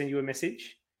just send you a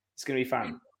message. It's going to be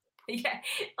fun. Yeah.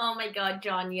 Oh my God,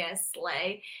 John. Yes,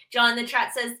 slay. John, the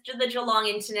chat says the Geelong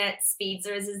internet speeds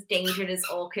are as dangerous as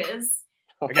orcas.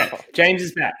 Okay. James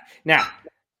is back. Now,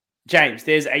 James,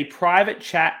 there's a private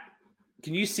chat.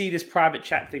 Can you see this private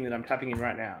chat thing that I'm typing in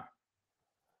right now?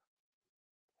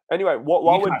 Anyway,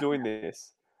 while we're doing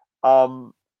this,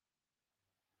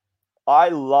 I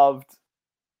loved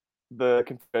the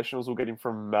confessionals we're getting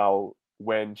from Mel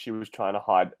when she was trying to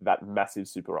hide that massive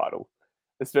super idol,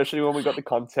 especially when we got the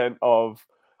content of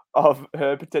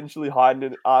her potentially hiding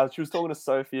it. She was talking to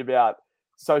Sophie about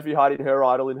Sophie hiding her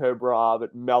idol in her bra,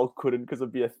 but Mel couldn't because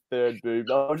it'd be a third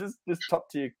boob. I was just top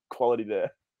tier quality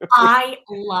there. I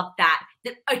love that.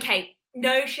 Okay,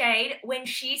 no shade. When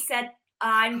she said,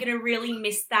 I'm going to really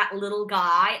miss that little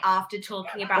guy after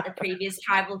talking about the previous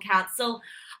tribal council,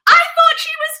 I thought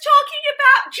she was talking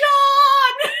about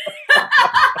John.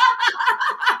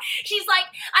 She's like,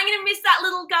 I'm going to miss that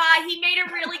little guy. He made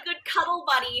a really good cuddle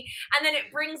buddy. And then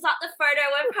it brings up the photo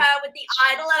of her with the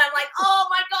idol. And I'm like, oh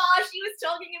my gosh, she was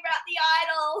talking about the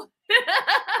idol.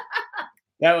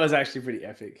 That was actually pretty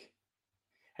epic.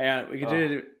 Hang on, we can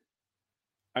do.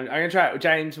 I'm gonna try it,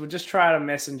 James. We'll just try it on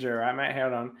Messenger, right, mate?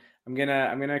 Hold on. I'm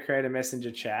gonna create a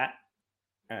Messenger chat.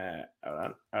 Hold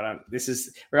on.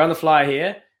 We're on the fly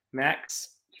here.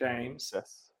 Max, James.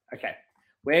 Yes. Okay.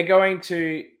 We're going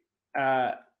to.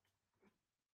 I'm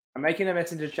making a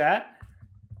Messenger chat.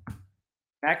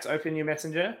 Max, open your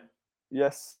Messenger.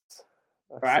 Yes.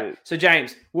 Right. It. So,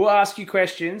 James, we'll ask you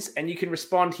questions, and you can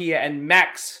respond here. And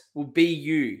Max will be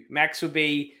you. Max will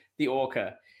be the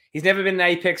orca. He's never been an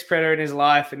apex predator in his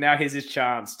life, and now here's his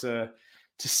chance to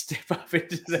step up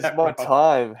into that. This is my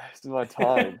time. This is my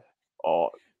time. Oh,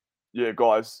 yeah,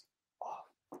 guys.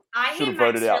 I hear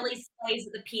Max really slays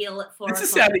at the peel at 4 o'clock.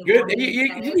 This sounded good. Did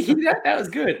you hear that? That was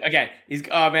good. Okay.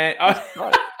 Man.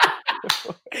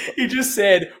 He just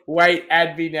said, wait,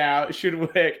 add me now. It should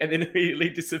work, and then immediately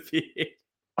disappeared.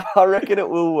 I reckon it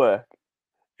will work.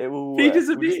 It will work. He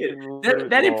disappeared.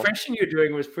 That impression you're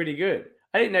doing was pretty good.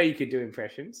 I didn't know you could do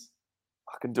impressions.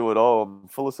 I can do it all. I'm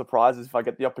full of surprises if I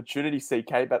get the opportunity,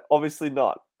 CK, but obviously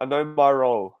not. I know my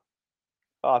role.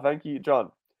 Thank you,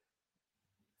 John.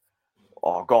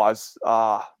 Oh, guys.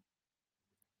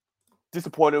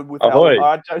 Disappointed with how...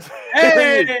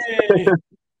 Hey!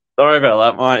 Sorry about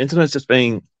that. My internet's just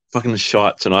being fucking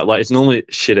shite tonight. Like, it's normally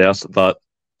shit house, but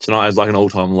tonight is like an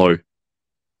all-time low.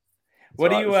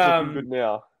 What do you... good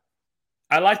now.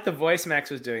 I like the voice Max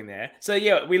was doing there. So,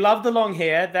 yeah, we love the long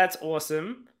hair. That's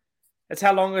awesome. That's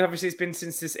how long, obviously, it's been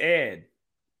since this aired.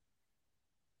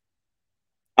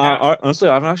 Honestly,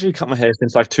 I haven't actually cut my hair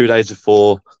since like 2 days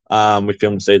before we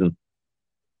filmed the season.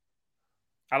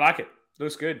 I like it.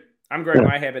 Looks good. I'm growing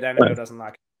my hair, but Annabelle doesn't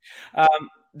like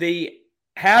it.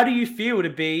 How do you feel to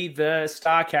be the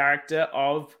star character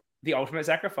of The Ultimate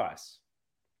Sacrifice?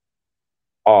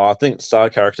 Oh, I think star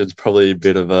character is probably a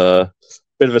bit of a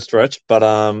stretch, but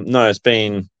no, it's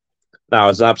an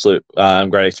absolute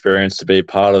great experience to be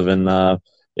part of, and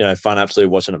fun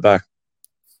absolutely watching it back.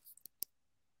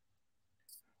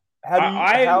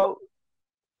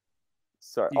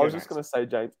 Sorry, I was just going to say,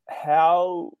 James,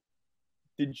 how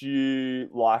did you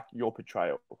like your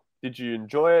portrayal? Did you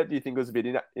enjoy it? Do you think it was a bit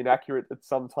inaccurate at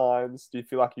some times? Do you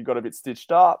feel like you got a bit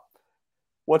stitched up?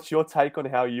 What's your take on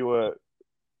how you were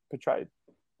portrayed,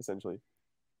 essentially?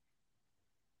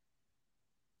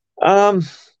 Well,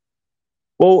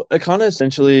 it kind of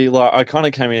essentially, like, I kind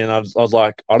of came in and I was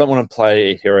like, I don't want to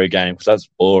play a hero game because that's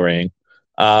boring.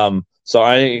 So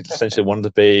I essentially wanted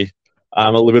to be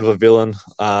a little bit of a villain,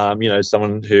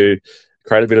 someone who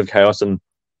created a bit of chaos and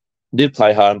did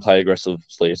play hard and play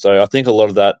aggressively. So I think a lot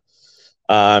of that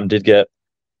did get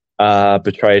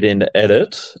portrayed in the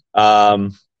edit. I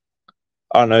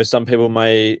don't know, some people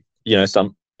may, it's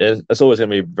always going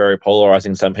to be very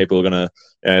polarizing. Some people are going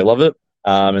to love it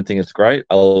and think it's great.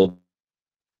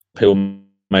 People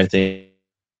may think,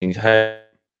 hey,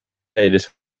 this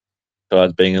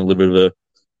guy's being a little bit of a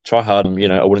try hard,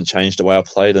 and I wouldn't change the way I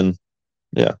played, and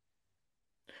yeah.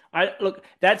 Look,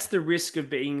 that's the risk of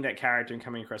being that character and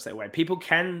coming across that way. People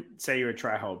can say you're a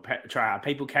try hard.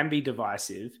 People can be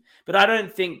divisive, but I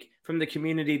don't think from the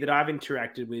community that I've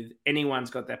interacted with, anyone's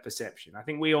got that perception. I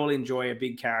think we all enjoy a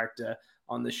big character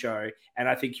on the show, and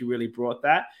I think you really brought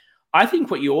that. I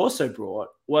think what you also brought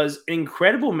was an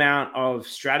incredible amount of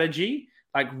strategy,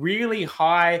 like really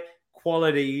high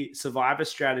quality survivor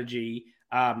strategy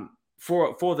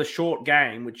for the short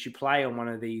game, which you play on one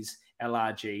of these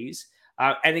LRGs,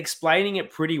 and explaining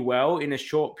it pretty well in a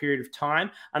short period of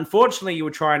time. Unfortunately, you were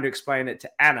trying to explain it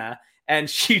to Anna, and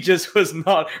she just was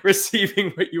not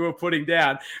receiving what you were putting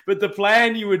down. But the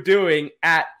plan you were doing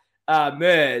at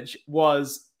Merge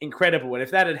was incredible. And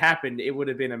if that had happened, it would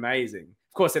have been amazing.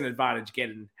 Of course, an advantage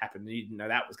getting happened. You didn't know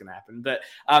that was going to happen. But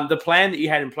the plan that you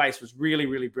had in place was really,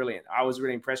 really brilliant. I was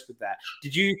really impressed with that.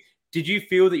 Did you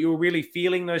feel that you were really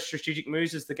feeling those strategic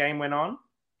moves as the game went on?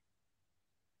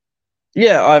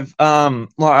 Yeah,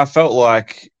 I felt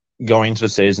like, going into the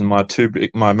season,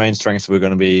 my main strengths were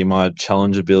going to be my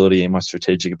challenge ability and my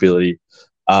strategic ability.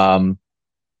 And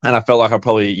I felt like I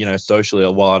probably, socially,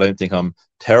 while I don't think I'm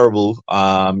terrible,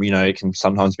 it can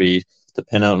sometimes be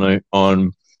dependent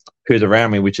on who's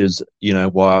around me, which is,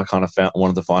 why I kind of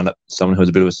wanted to find someone who's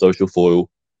a bit of a social foil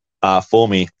for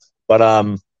me. But,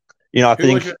 I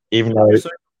think even though...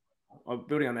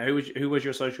 building on that, who was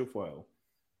your social foil?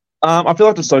 I feel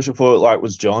like the social foil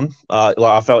was John.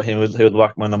 I felt he was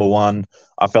like my number one.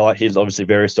 I felt like he's obviously a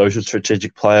very social,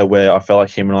 strategic player. Where I felt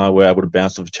like him and I were able to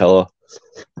bounce off each other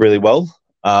really well.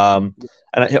 And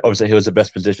obviously he was the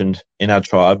best positioned in our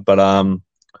tribe. But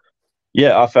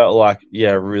I felt like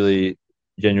really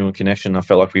genuine connection. I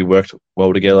felt like we worked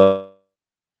well together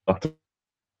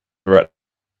throughout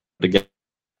the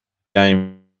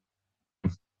game.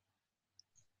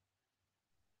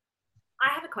 I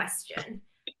have a question.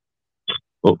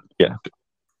 Oh, yeah.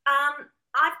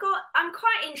 I'm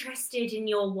quite interested in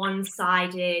your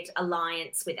one-sided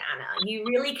alliance with Anna. You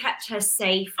really kept her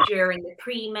safe during the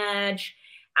pre-merge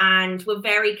and were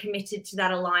very committed to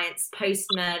that alliance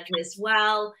post-merge as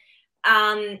well.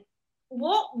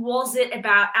 What was it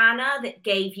about Anna that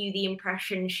gave you the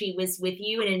impression she was with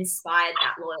you and inspired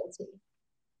that loyalty?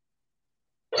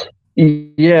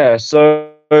 Yeah,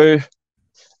 so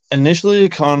initially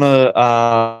kind of,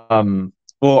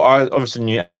 I obviously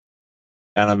knew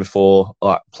Anna before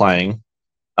playing,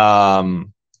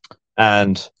 and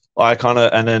then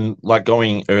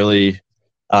going early,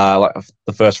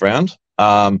 the first round,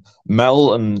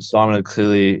 Mel and Simon had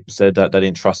clearly said that they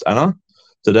didn't trust Anna,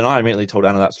 so then I immediately told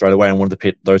Anna that straight away and wanted to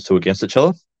pit those two against each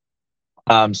other.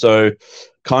 So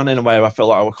kind of in a way, I felt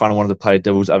like I kind of wanted to play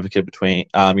devil's advocate between,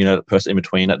 the person in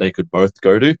between that they could both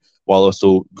go to while they're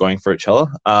still going for each other.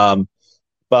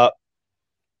 But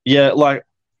yeah,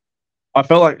 I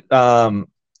felt like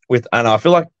with Anna, I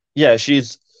feel like,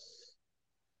 she's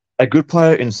a good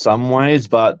player in some ways,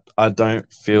 but I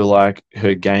don't feel like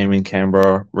her game in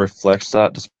Canberra reflects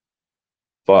that,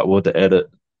 despite what the edit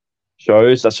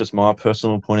shows. That's just my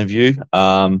personal point of view.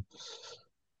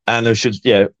 And it should,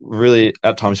 really,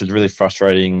 at times, it was really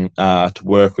frustrating to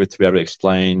work with, to be able to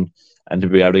explain and to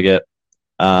be able to get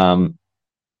on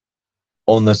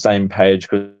the same page,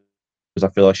 because I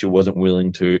feel like she wasn't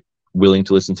willing to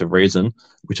listen to reason,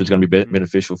 which was going to be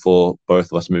beneficial for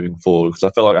both of us moving forward. Because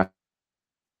I felt like I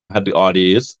had the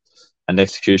ideas and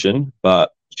execution,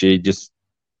 but she just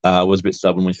was a bit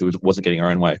stubborn when she wasn't getting her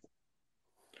own way.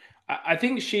 I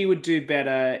think she would do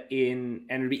better and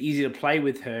it'd be easier to play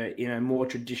with her in a more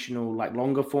traditional,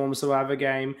 longer form Survivor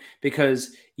game,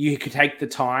 because you could take the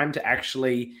time to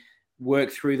actually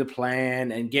work through the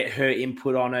plan and get her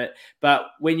input on it.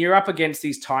 But when you're up against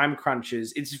these time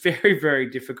crunches, it's very, very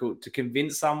difficult to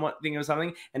convince someone of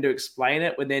something and to explain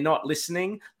it when they're not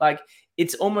listening.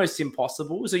 It's almost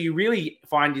impossible. So you really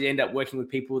find you end up working with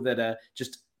people that are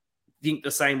just think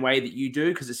the same way that you do,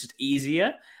 because it's just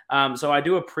easier. So I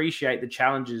do appreciate the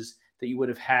challenges that you would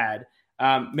have had.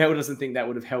 Mel doesn't think that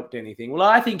would have helped anything. Well,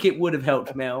 I think it would have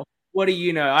helped, Mel. What do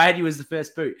you know? I had you as the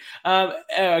first boot.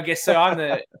 I guess so. I'm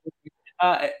the...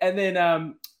 and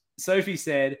then Sophie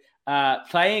said,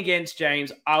 playing against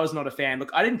James, I was not a fan.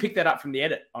 Look, I didn't pick that up from the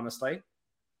edit, honestly.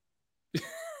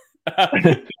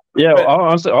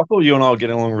 Honestly, I thought you and I were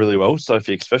getting along really well,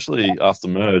 Sophie, especially after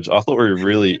merge. I thought we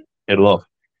really hit it off.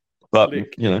 But,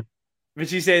 But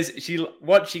she says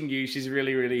watching you, she's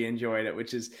really, really enjoyed it,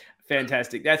 which is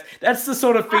fantastic. That's the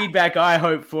sort of feedback I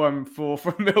hope from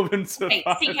Melbourne. Okay,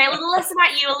 CK, a little less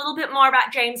about you, a little bit more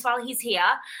about James while he's here.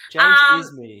 James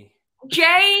is me.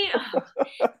 James,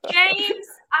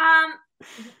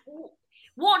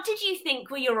 what did you think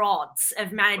were your odds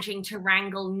of managing to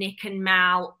wrangle Nick and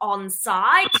Mal on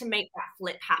side to make that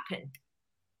flip happen?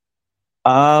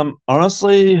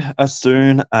 Honestly, as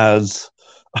soon as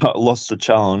I lost the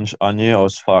challenge, I knew I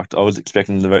was fucked. I was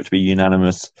expecting the vote to be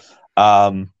unanimous.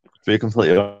 To be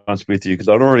completely honest with you, because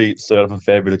I'd already stirred up a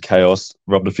fair bit of chaos,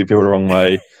 rubbed a few people the wrong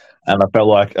way, and I felt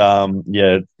like,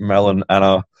 Mel and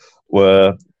Anna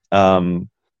were, we're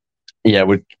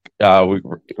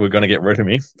going to get rid of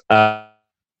me.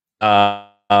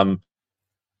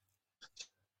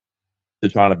 To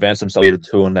try and advance themselves to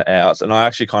 2 on the outs, and I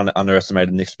actually kind of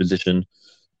underestimated Nick's position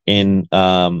in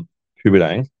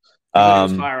Kubadang. You thought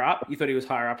he was higher up? You thought he was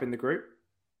higher up in the group?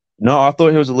 No, I thought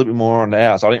he was a little bit more on the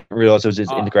outs. I didn't realize it was as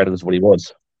integrated as what he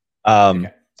was.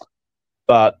 Okay.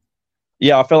 But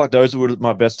yeah, I felt like those were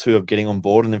my best 2 of getting on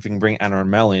board, and if we can bring Anna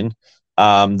and Mel in,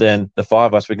 then the 5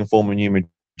 of us, we can form a new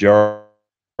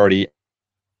majority,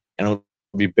 and it'll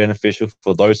be beneficial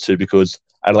for those 2, because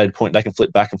Adelaide Point, they can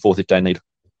flip back and forth if they need.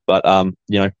 But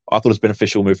you know, I thought it was a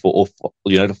beneficial move for all,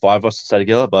 you know, the 5 of us to stay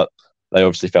together, but they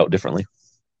obviously felt differently.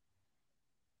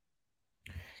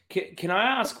 Can I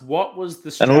ask, what was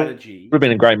the strategy? It would have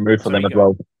been a great move for them as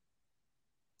well.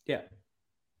 Yeah.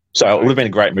 So it would have been a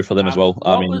great move for them as well.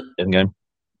 In game.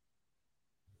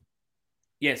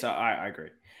 Yes, I agree.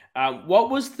 What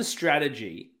was the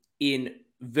strategy in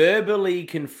verbally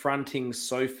confronting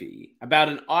Sophie about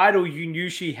an idol you knew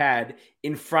she had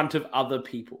in front of other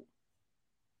people?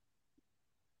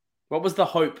 What was the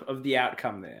hope of the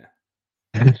outcome there?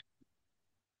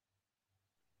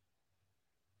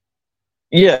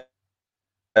 Yeah.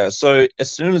 So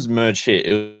as soon as merge hit,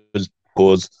 it was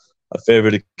caused a fair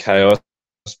bit of chaos,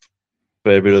 a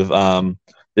fair bit of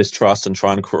distrust, and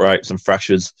trying to create some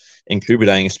fractures in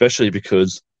Kubadang, especially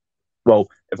because, well,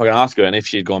 if I can ask her, and if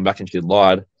she had gone back and she had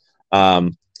lied,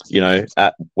 you know,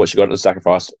 at what she got at the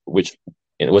sacrifice, which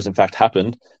it was in fact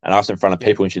happened, and asked in front of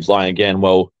people and she's lying again,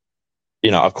 well, you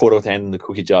know, I've caught her with her hand in the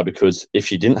cookie jar, because if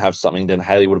she didn't have something, then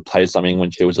Haley would have played something when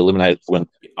she was eliminated. When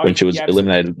she was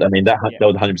eliminated, I mean, that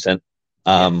was 100%.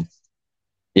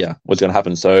 What's going to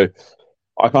happen? So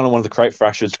I kind of wanted to create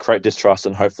fractures, create distrust,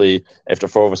 and hopefully, if the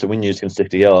 4 of us who win can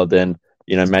stick together, then,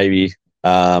 you know, maybe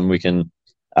we can,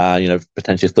 you know,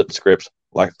 potentially flip the script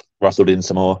like Russell did in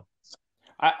Samoa.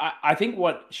 I think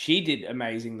what she did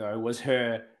amazing though was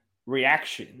her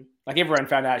reaction. Like, everyone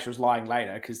found out she was lying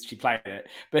later because she played it,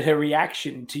 but her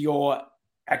reaction to your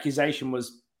accusation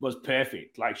was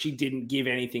perfect. Like, she didn't give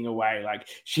anything away. Like,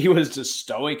 she was just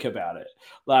stoic about it.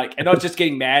 Like, and not just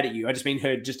getting mad at you. I just mean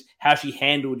her, just how she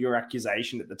handled your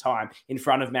accusation at the time in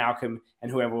front of Malcolm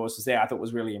and whoever else was there. I thought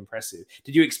was really impressive.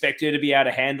 Did you expect her to be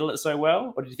able to handle it so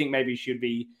well, or did you think maybe she should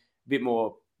be a bit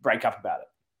more break up about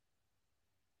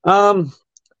it?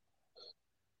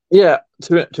 Yeah,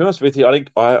 to be honest with you,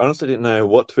 I honestly didn't know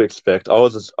what to expect.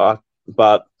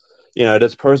 But you know,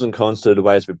 there's pros and cons to the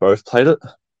ways we both played it.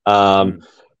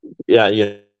 Yeah,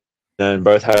 you know,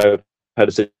 both have had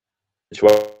a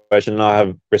situation. I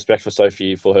have respect for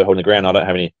Sophie for her holding the ground. I don't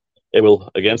have any ill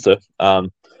against her.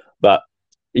 But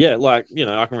yeah, like, you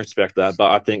know, I can respect that.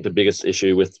 But I think the biggest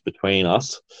issue between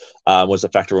us was the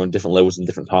fact we're on different levels and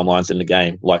different timelines in the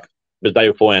game. Like, the day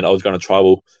beforehand, I was going to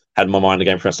tribal, had in my mind the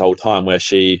game for the whole time, where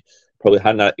she probably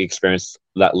hadn't experienced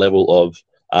that level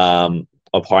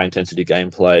of high intensity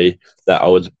gameplay that I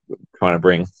was trying to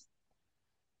bring.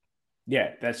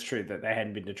 Yeah, that's true, that they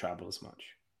hadn't been to tribal as much.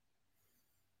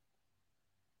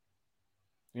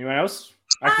 Anyone else?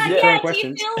 I can keep throwing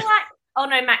questions. Do you feel like... Oh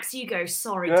no, Max, you go.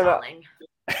 Sorry, darling.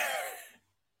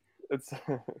 It's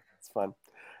fun.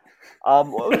 What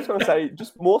I was just going to say,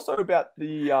 just more so about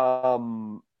the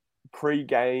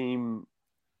pre-game.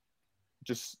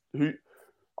 Just who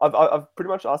I've pretty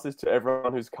much asked this to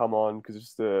everyone who's come on, because it's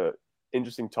just an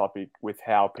interesting topic with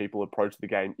how people approach the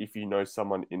game if you know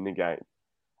someone in the game.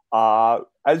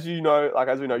 As we know,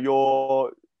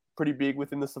 you're pretty big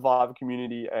within the Survivor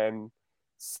community, and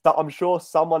I'm sure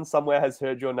someone somewhere has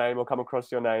heard your name or come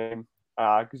across your name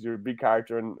because you're a big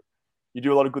character and you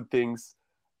do a lot of good things.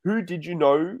 Who did you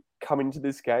know come into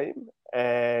this game,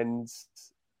 and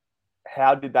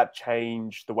how did that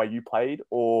change the way you played,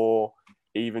 or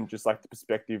even just like the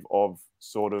perspective of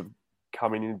sort of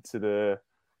coming into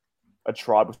a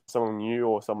tribe with someone new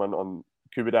or someone on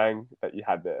Kubadang that you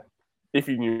had there, if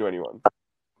you knew anyone?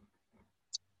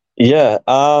 Yeah,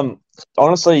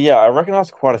 honestly, yeah, I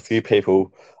recognized quite a few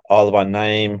people either by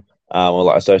name or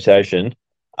like association.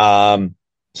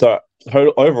 So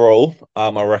overall,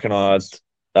 I recognized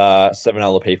 7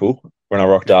 other people when I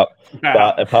rocked up.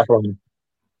 But apart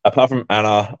from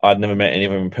Anna, I'd never met any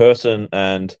of them in person,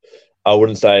 and I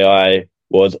wouldn't say I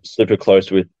was super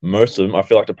close with most of them. I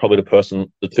feel like the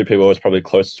 2 people I was probably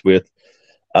closest with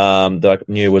that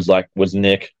I knew was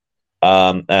Nick,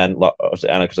 and like obviously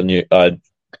Anna, because I knew I'd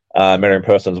met her in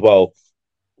person as well.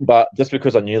 But just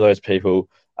because I knew those people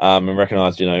and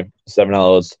recognized, 7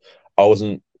 others, I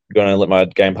wasn't going to let my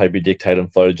gameplay be dictated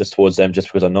and floated just towards them just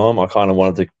because I know them. I kind of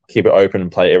wanted to keep it open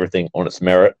and play everything on its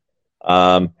merit,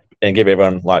 and give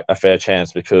everyone like a fair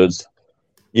chance, because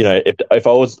if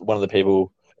I was one of the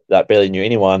people that barely knew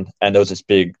anyone and there was this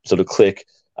big sort of clique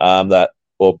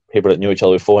or people that knew each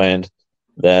other beforehand,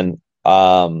 then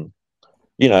I'd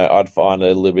find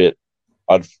it a little bit.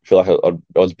 I'd feel like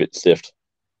I was a bit stiffed.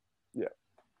 Yeah.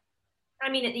 I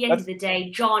mean, at the end of the day,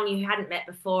 John, you hadn't met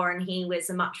before, and he was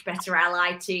a much better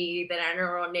ally to you than Anna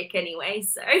or Nick anyway,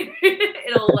 so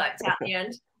it all worked out in the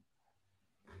end.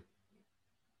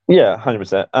 Yeah,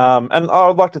 100%. And I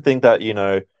would like to think that,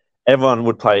 everyone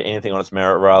would play anything on its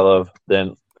merit rather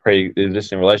than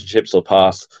pre-existing relationships or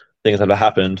past things that have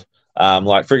happened.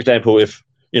 Like, for example, if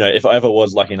if I ever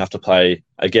was lucky enough to play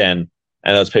again,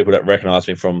 and there's people that recognise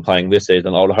me from playing this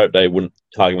season, I would hope they wouldn't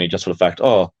target me just for the fact,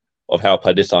 of how I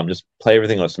played this time. Just play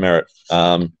everything on its merit.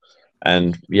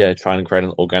 And yeah, try and create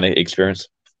an organic experience.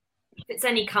 If it's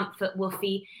any comfort,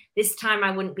 Woofy, this time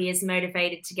I wouldn't be as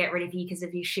motivated to get rid of you because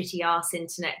of your shitty ass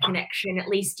internet connection. At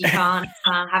least you can't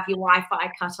have your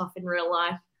Wi-Fi cut off in real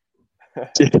life.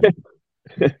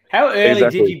 How early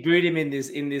did you boot him in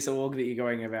this org that you're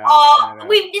going about?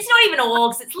 It's not even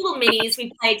orgs, it's little minis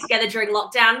we played together during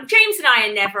lockdown. James and I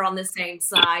are never on the same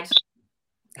side.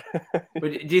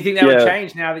 But do you think that would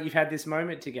change now that you've had this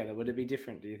moment together? Would it be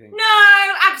different, do you think?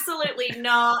 No, absolutely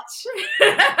not.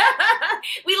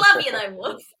 We love you though,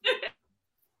 Wolf.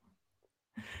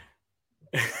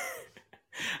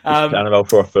 Annabelle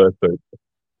for a first boot.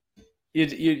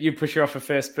 You push her off a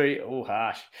first boot? Oh,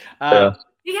 harsh.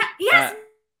 Yes.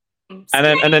 And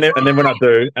then when I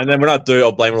do,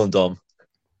 I'll blame it on Dom.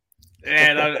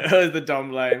 Yeah, that was the Dom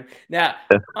blame. Now,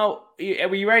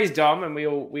 we raised Dom, and we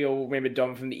all remember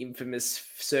Dom from the infamous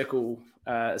Circle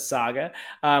saga,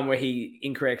 where he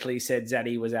incorrectly said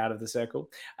Zaddy was out of the Circle.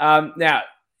 Now,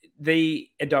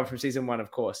 Dom from season 1,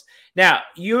 of course. Now,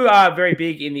 you are very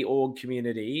big in the org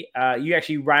community. You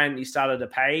started a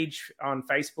page on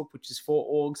Facebook, which is for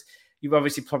orgs. You've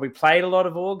obviously probably played a lot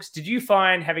of orgs. Did you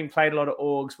find having played a lot of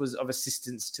orgs was of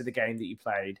assistance to the game that you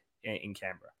played in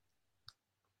Canberra?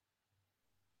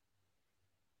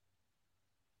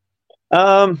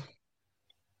 To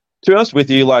be honest with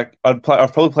you, like I've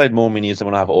probably played more minis than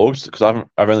when I have orgs, because I've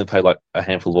only played like a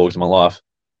handful of orgs in my life.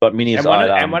 But minis,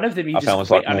 and one of them I found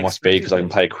was like more my speed because I can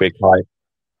play quick.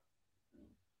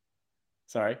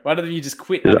 Sorry, one of them you just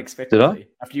quit unexpectedly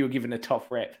after you were given a top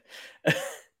rep.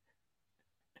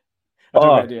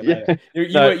 Yeah.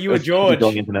 You were George.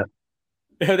 Internet.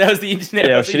 That was the internet.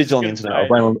 Yeah, I was shitty on the internet. I'll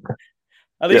blame them.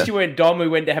 At least you weren't Dom who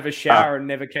went to have a shower and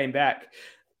never came back.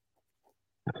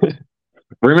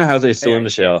 Rumor has he's still in the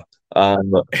shower. But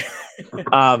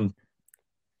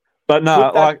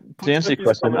no, to answer your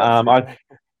question,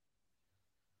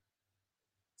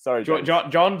 Sorry,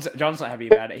 John's not happy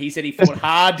about it. He said he fought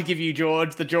hard to give you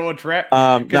the George rep.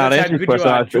 No, to answer your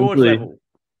question, George level.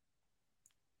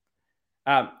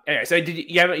 Anyway, so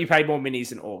you played more minis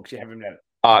than orgs? You haven't known.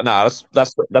 No,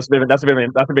 that's a bit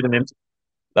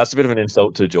of an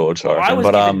insult to George. I was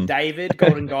given David,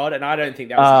 Golden God, and I don't think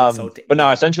that was an insult. But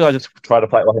no, essentially, I just try to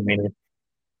play it like a mini.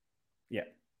 Yeah,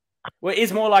 well, it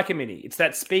is more like a mini. It's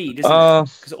that speed, isn't it?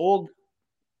 Because org.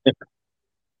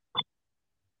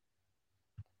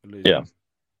 Yeah.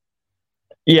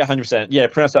 Yeah, 100%. Yeah,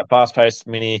 pronounce that fast-paced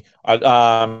mini. If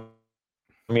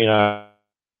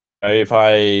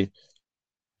I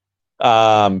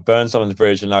burn someone's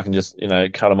bridge and I can just,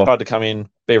 cut them off. I tried to come in,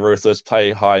 be ruthless,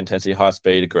 play high intensity, high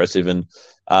speed, aggressive, and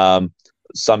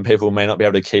some people may not be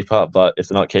able to keep up, but if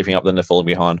they're not keeping up, then they're falling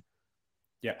behind.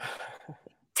 Yeah.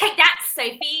 Take that,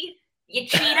 Sophie, you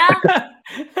cheater.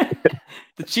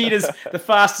 The cheetah's the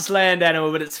fastest land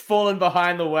animal, but it's fallen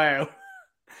behind the whale.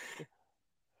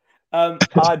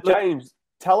 James,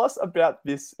 tell us about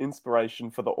this inspiration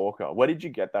for the Orca. Where did you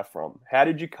get that from? How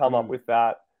did you come up with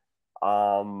that?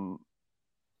 And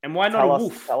why not a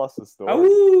wolf? Tell us the story.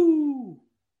 Ooh.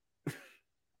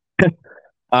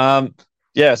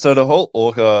 Yeah, so the whole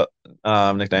Orca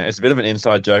nickname, it's a bit of an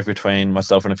inside joke between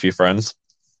myself and a few friends.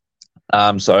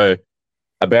 So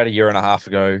about a year and a half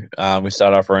ago, we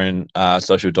started our own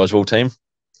social dodgeball team.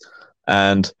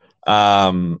 And,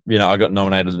 I got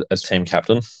nominated as team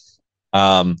captain.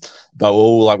 But we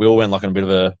all went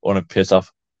on a piss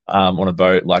off on a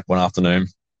boat one afternoon.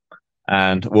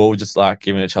 And we're all just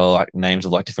giving each other names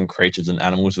of different creatures and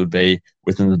animals would be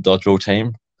within the dodgeball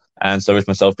team. And so with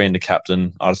myself being the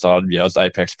captain, I decided, I was the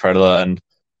apex predator, and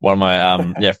one of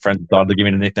my friends decided to give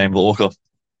me the nickname Orca.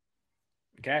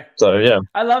 Okay. So yeah,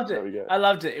 I loved it. I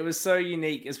loved it. It was so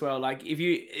unique as well. If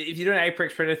you do an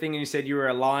apex predator thing and you said you were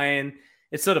a lion,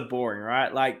 it's sort of boring,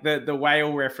 right? The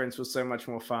whale reference was so much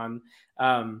more fun.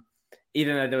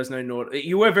 Even though there was no Nord,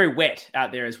 you were very wet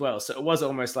out there as well, so it was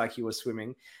almost like you were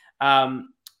swimming.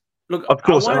 Look, of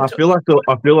course, I feel like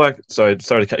sorry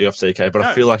to cut you off, CK, but no.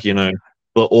 I feel like the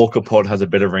Orca pod has a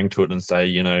better ring to it than say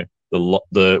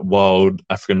the wild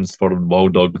African spotted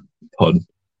wild dog pod,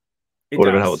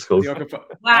 whatever the hell it's called.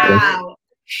 Wow,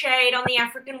 shade on the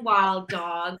African wild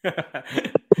dog.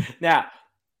 Now,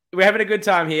 we're having a good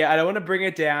time here. I don't want to bring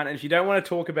it down. And if you don't want to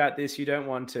talk about this, you don't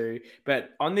want to.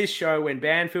 But on this show, when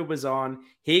Banfield was on,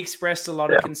 he expressed a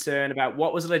lot of concern about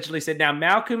what was allegedly said. Now,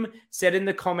 Malcolm said in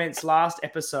the comments last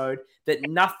episode that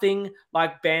nothing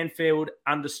like Banfield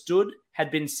understood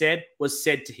had been said was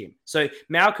said to him. So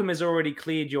Malcolm has already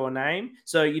cleared your name.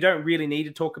 So you don't really need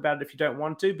to talk about it if you don't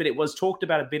want to. But it was talked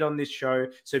about a bit on this show.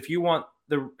 So if you want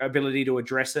the ability to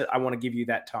address it, I want to give you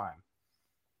that time.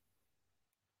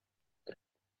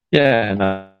 Yeah,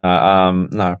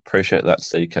 no, appreciate that,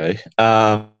 CK.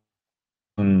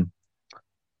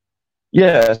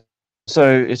 Yeah,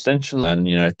 so essentially,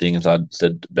 and things I'd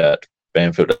said about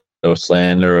Banfield or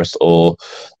slanderous or,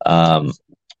 to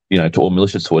all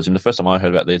malicious towards him. The first time I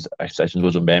heard about these accusations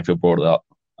was when Banfield brought it up.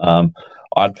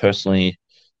 I'd personally,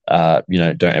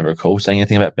 don't ever recall saying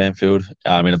anything about Banfield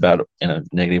in a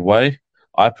negative way.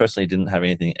 I personally didn't have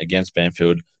anything against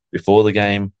Banfield before the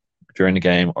game, during the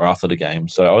game, or after the game.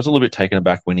 So I was a little bit taken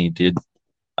aback when he did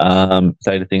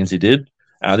say the things he did.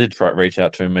 And I did try to reach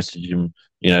out to him, message him,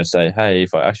 say, hey,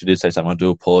 if I actually did say something, I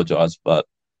do apologize, but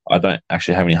I don't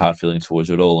actually have any hard feelings towards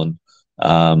you at all. And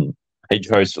he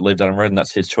chose to leave that unread, and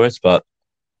that's his choice. But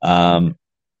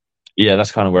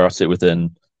that's kind of where I sit with it.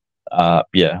 And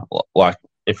like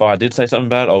if I did say something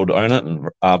bad, I would own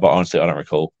it. But honestly, I don't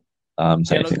recall saying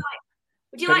anything.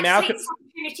 Would you like to take this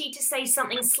opportunity to say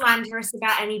something slanderous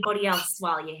about anybody else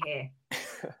while you're here?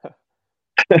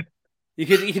 You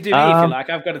could do me if you like.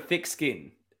 I've got a thick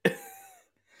skin.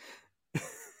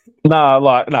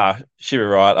 No, she'd be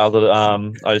right.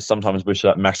 I just sometimes wish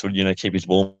that Max would, keep his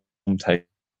warm take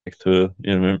to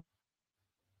minimum.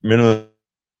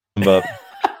 But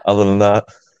other than that,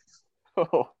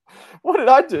 what did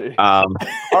I do? All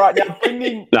right, now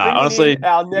bringing honestly, in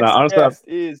our next guest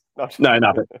is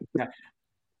nothing.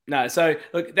 No, so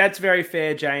look, that's very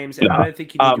fair, James, and I don't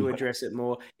think you need to address it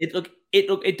more.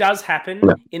 It does happen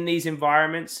in these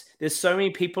environments. There's so many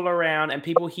people around, and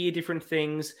people hear different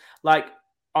things. Like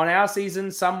on our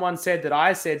season, someone said that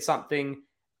I said something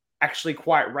actually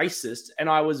quite racist, and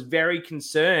I was very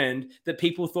concerned that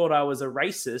people thought I was a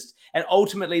racist, and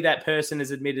ultimately that person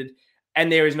has admitted,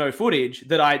 and there is no footage,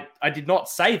 that I did not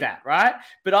say that, right?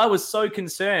 But I was so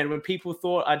concerned when people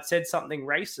thought I'd said something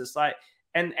racist, like.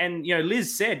 And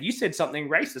Liz said, you said something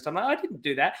racist. I'm like, I didn't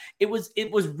do that. It was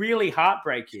really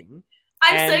heartbreaking.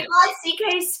 I'm so glad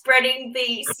CK's spreading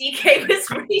the CK was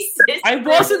racist. I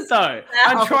wasn't though.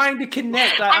 I'm trying to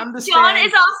connect. I understand. John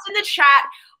is asked in the chat,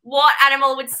 what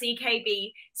animal would CK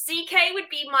be? CK would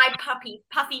be my puppy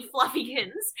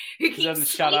Fluffykins, who keeps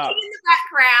squeaking in the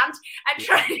background and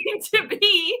trying to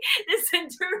be the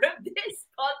center of this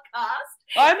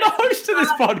podcast. I'm the host of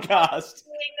this podcast.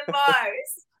 Doing the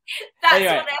most. That's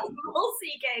anyway, what animal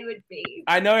CK would be.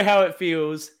 I know how it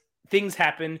feels. Things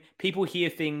happen. People hear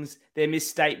things. They're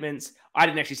misstatements. I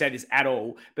didn't actually say this at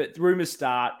all, but rumors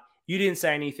start. You didn't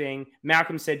say anything.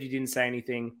 Malcolm said you didn't say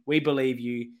anything. We believe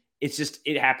you. It's just,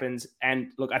 it happens.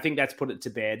 And look, I think that's put it to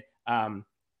bed.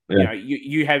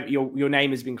 You have your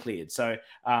name has been cleared. So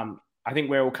I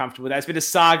think we're all comfortable with that. It's been a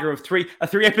saga of a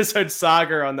 3-episode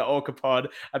saga on the Orca Pod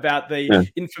about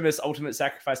the infamous Ultimate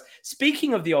Sacrifice.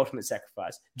 Speaking of the Ultimate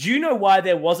Sacrifice, do you know why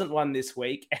there wasn't one this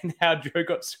week and how Joe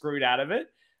got screwed out of it?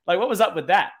 Like, what was up with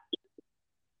that?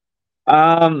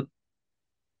 From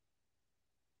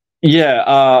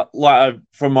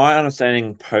my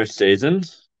understanding, post-season,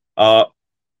 I'm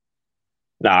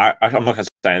not going to say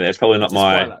that. It's probably not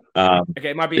my.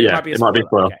 Okay, it might be. It might be a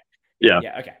spoiler. Okay. Yeah.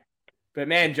 Okay. But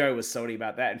man, Joe was salty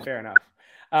about that, and fair enough.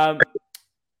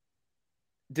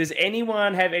 Does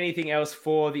anyone have anything else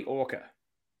for the Orca?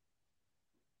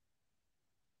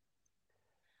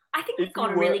 I think we've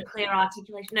got a really clear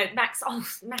articulation. No, Max. Oh,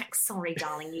 Max. Sorry,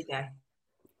 darling. You go.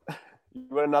 You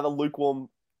want another lukewarm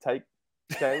take,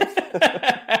 James?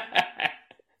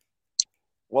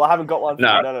 Well, I haven't got one.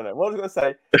 No. What was I going to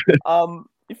say?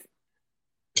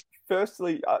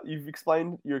 Firstly, you've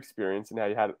explained your experience and how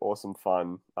you had awesome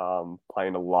fun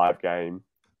playing a live game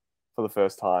for the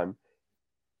first time.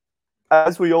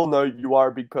 As we all know, you are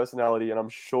a big personality, and I'm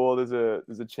sure there's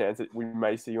a chance that we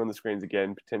may see you on the screens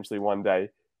again, potentially one day.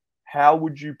 How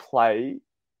would you play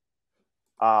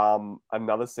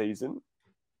another season,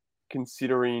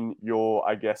 considering your,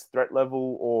 I guess, threat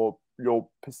level or your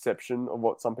perception of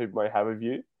what some people may have of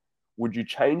you? Would you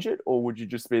change it, or would you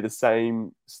just be the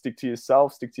same, stick to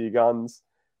yourself, stick to your guns?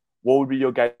 What would be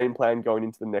your game plan going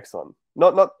into the next one?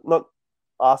 Not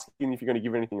asking if you're going to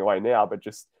give anything away now, but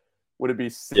just would it be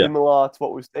similar to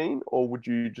what we've seen, or would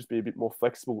you just be a bit more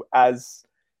flexible as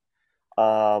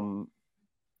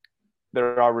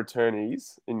there are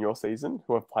returnees in your season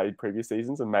who have played previous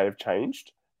seasons and may have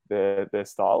changed their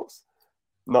styles?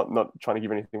 not trying to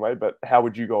give anything away, but how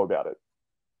would you go about it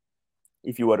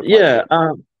if you were to play?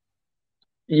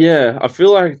 Yeah, I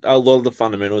feel like a lot of the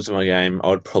fundamentals of my game I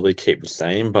would probably keep the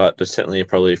same, but there's certainly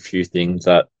probably a few things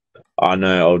that I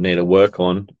know I would need to work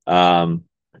on, to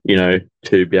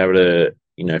be able to,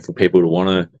 for people to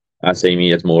want to see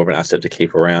me as more of an asset to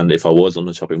keep around if I was on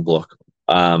the chopping block.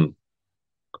 I'm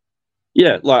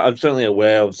certainly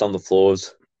aware of some of the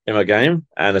flaws in my game,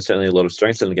 and there's certainly a lot of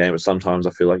strengths in the game, but sometimes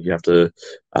I feel like you have to,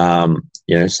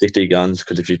 stick to your guns,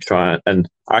 because if you try and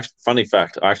funny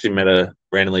fact, I actually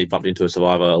randomly bumped into a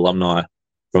Survivor alumni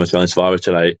from Australian Survivor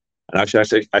today, and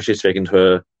actually speaking to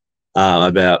her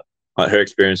about her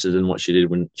experiences and what she did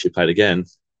when she played again,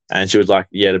 and she was like,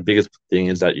 "Yeah, the biggest thing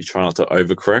is that you try not to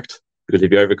overcorrect, because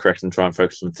if you overcorrect and try and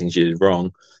focus on the things you did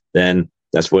wrong, then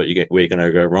that's where you're going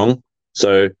to go wrong."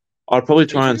 So I'd probably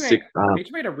try and stick. Did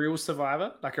you meet a real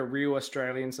Survivor, like a real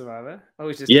Australian Survivor? Or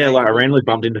was just I randomly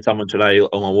bumped into someone today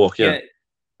on my walk. Yeah.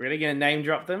 Really gonna name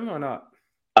drop them or not?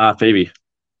 Phoebe.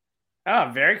 Oh,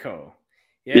 very cool.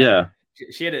 Yeah.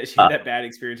 She had that bad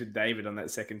experience with David on that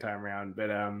second time round, but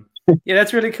yeah,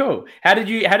 that's really cool. How did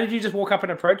you just walk up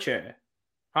and approach her?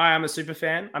 Hi, I'm a super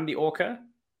fan. I'm the Orca.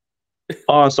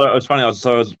 Oh, so it was funny. I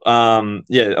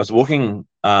was walking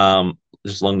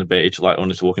just along the beach, like on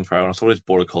this walking trail, and I saw this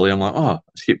border collie. I'm like, oh,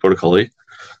 it's a cute border collie.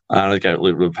 And I gave it a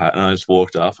little pat, and I just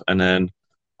walked up, and then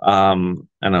and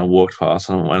I walked past,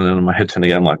 and then my head turned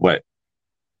again. I'm like, wait,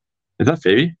 is that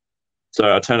Phoebe?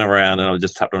 So I turned around and I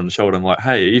just tapped her on the shoulder. I'm like,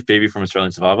 hey, are you Phoebe from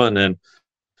Australian Survivor? And then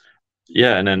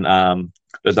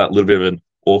there's that little bit of an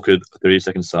awkward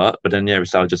 30-second start, but then we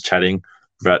started just chatting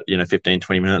for about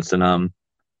 15-20 minutes, and I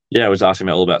was asking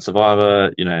me all about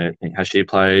Survivor, how she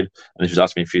played, and she was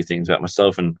asking me a few things about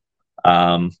myself, and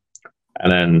then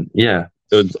it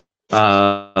was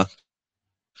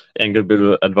and good bit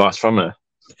of advice from her.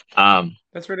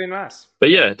 That's really nice. But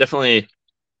definitely,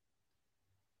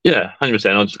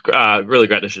 100%. I was really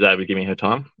great that she was able to give me her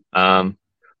time. But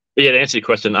to answer your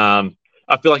question, I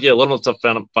feel like a lot of the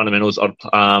stuff fundamentals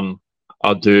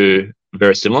I'll do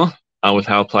very similar with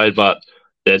how I played, but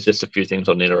there's just a few things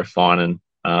I need to refine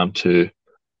and to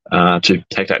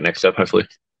take that next step, hopefully.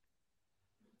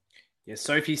 Yeah,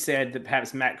 Sophie said that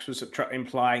perhaps Max was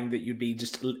implying that you'd be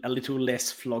just a little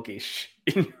less floggish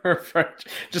in your approach.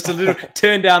 Just a little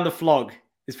turn down the flog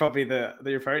is probably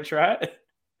the approach, right?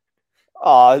 It's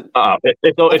all in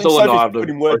the eye of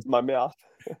putting words in my mouth.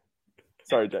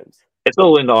 Sorry, James. It's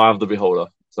all in the eye of the beholder.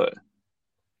 So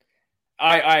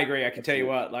I agree. I can tell you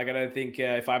what, I don't think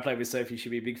if I played with Sophie, she'd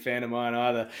be a big fan of mine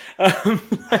either.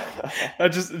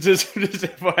 Just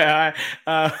FYI.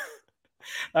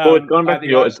 Going back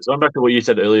to what you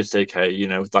said earlier, CK,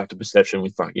 with the perception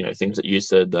with things that you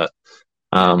said that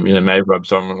may have rubbed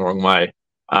someone the wrong way.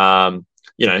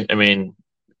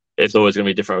 It's always going to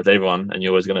be different with everyone, and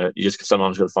you just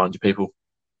sometimes got to find your people.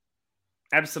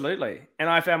 Absolutely. And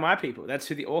I found my people. That's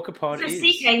who the Orca pod is. So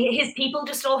CK, his people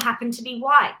just all happen to be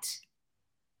white.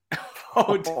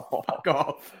 Fuck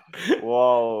off.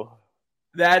 Whoa.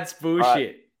 That's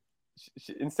bullshit.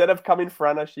 Instead of coming for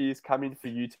Anna, she is coming for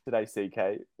you today,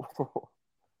 CK.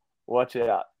 Watch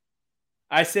out.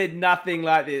 I said nothing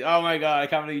like this. Oh my God, I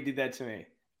can't believe you did that to me.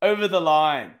 Over the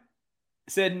line.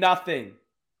 Said nothing.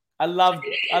 I love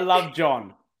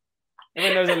John.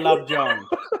 Everyone knows I love John.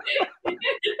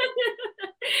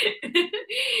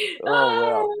 Oh,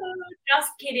 wow.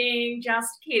 Just kidding.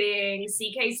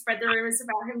 CK spread the rumors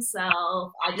about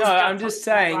himself. I'm just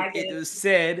saying it was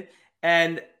said,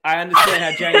 and I understand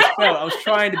how James felt. I was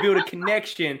trying to build a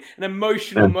connection, an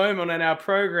emotional moment on our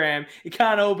program. It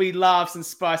can't all be laughs and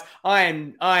spice. I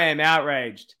am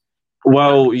outraged.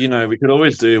 Well, we could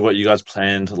always do what you guys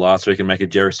planned last week and make a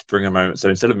Jerry Springer moment. So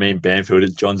instead of me in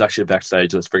Banfield, John's actually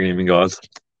backstage. Let's bring him in, guys.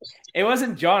 It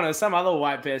wasn't John. It was some other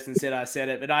white person said I said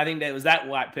it, but I think that was that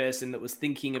white person that was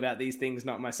thinking about these things,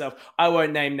 not myself. I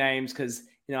won't name names because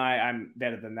I'm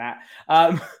better than that.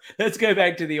 Let's go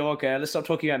back to the Orca. Let's stop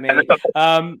talking about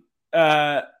me.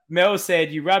 Mel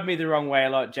said, you rubbed me the wrong way a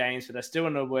lot, James, but I still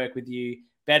want to work with you.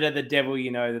 Better the devil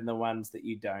you know than the ones that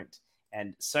you don't.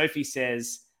 And Sophie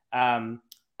says,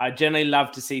 I generally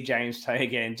love to see James play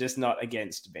again, just not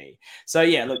against me. So,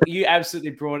 look, you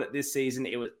absolutely brought it this season.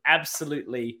 It was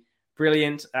absolutely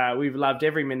brilliant. We've loved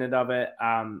every minute of it.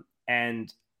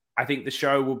 And I think the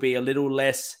show will be a little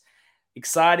less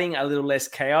exciting, a little less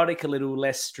chaotic, a little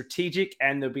less strategic,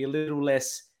 and there'll be a little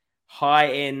less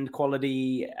high-end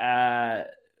quality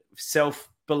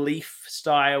self-belief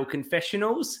style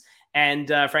confessionals. And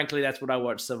frankly, that's what I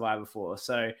watch Survivor for.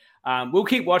 So we'll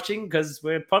keep watching because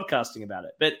we're podcasting about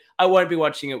it, but I won't be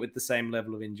watching it with the same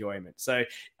level of enjoyment. So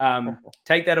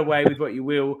take that away with what you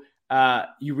will.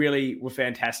 You really were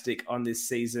fantastic on this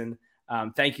season.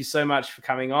 Thank you so much for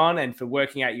coming on and for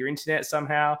working out your internet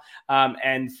somehow.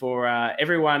 And for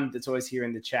everyone that's always here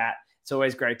in the chat, it's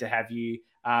always great to have you.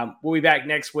 We'll be back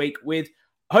next week with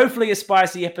hopefully a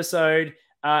spicy episode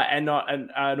and not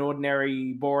an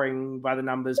ordinary, boring, by the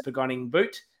numbers, begonning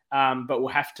boot. But we'll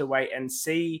have to wait and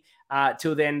see.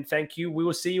 Till then, thank you. We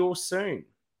will see you all soon.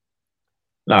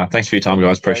 No, thanks for your time,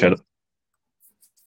 guys. Appreciate it.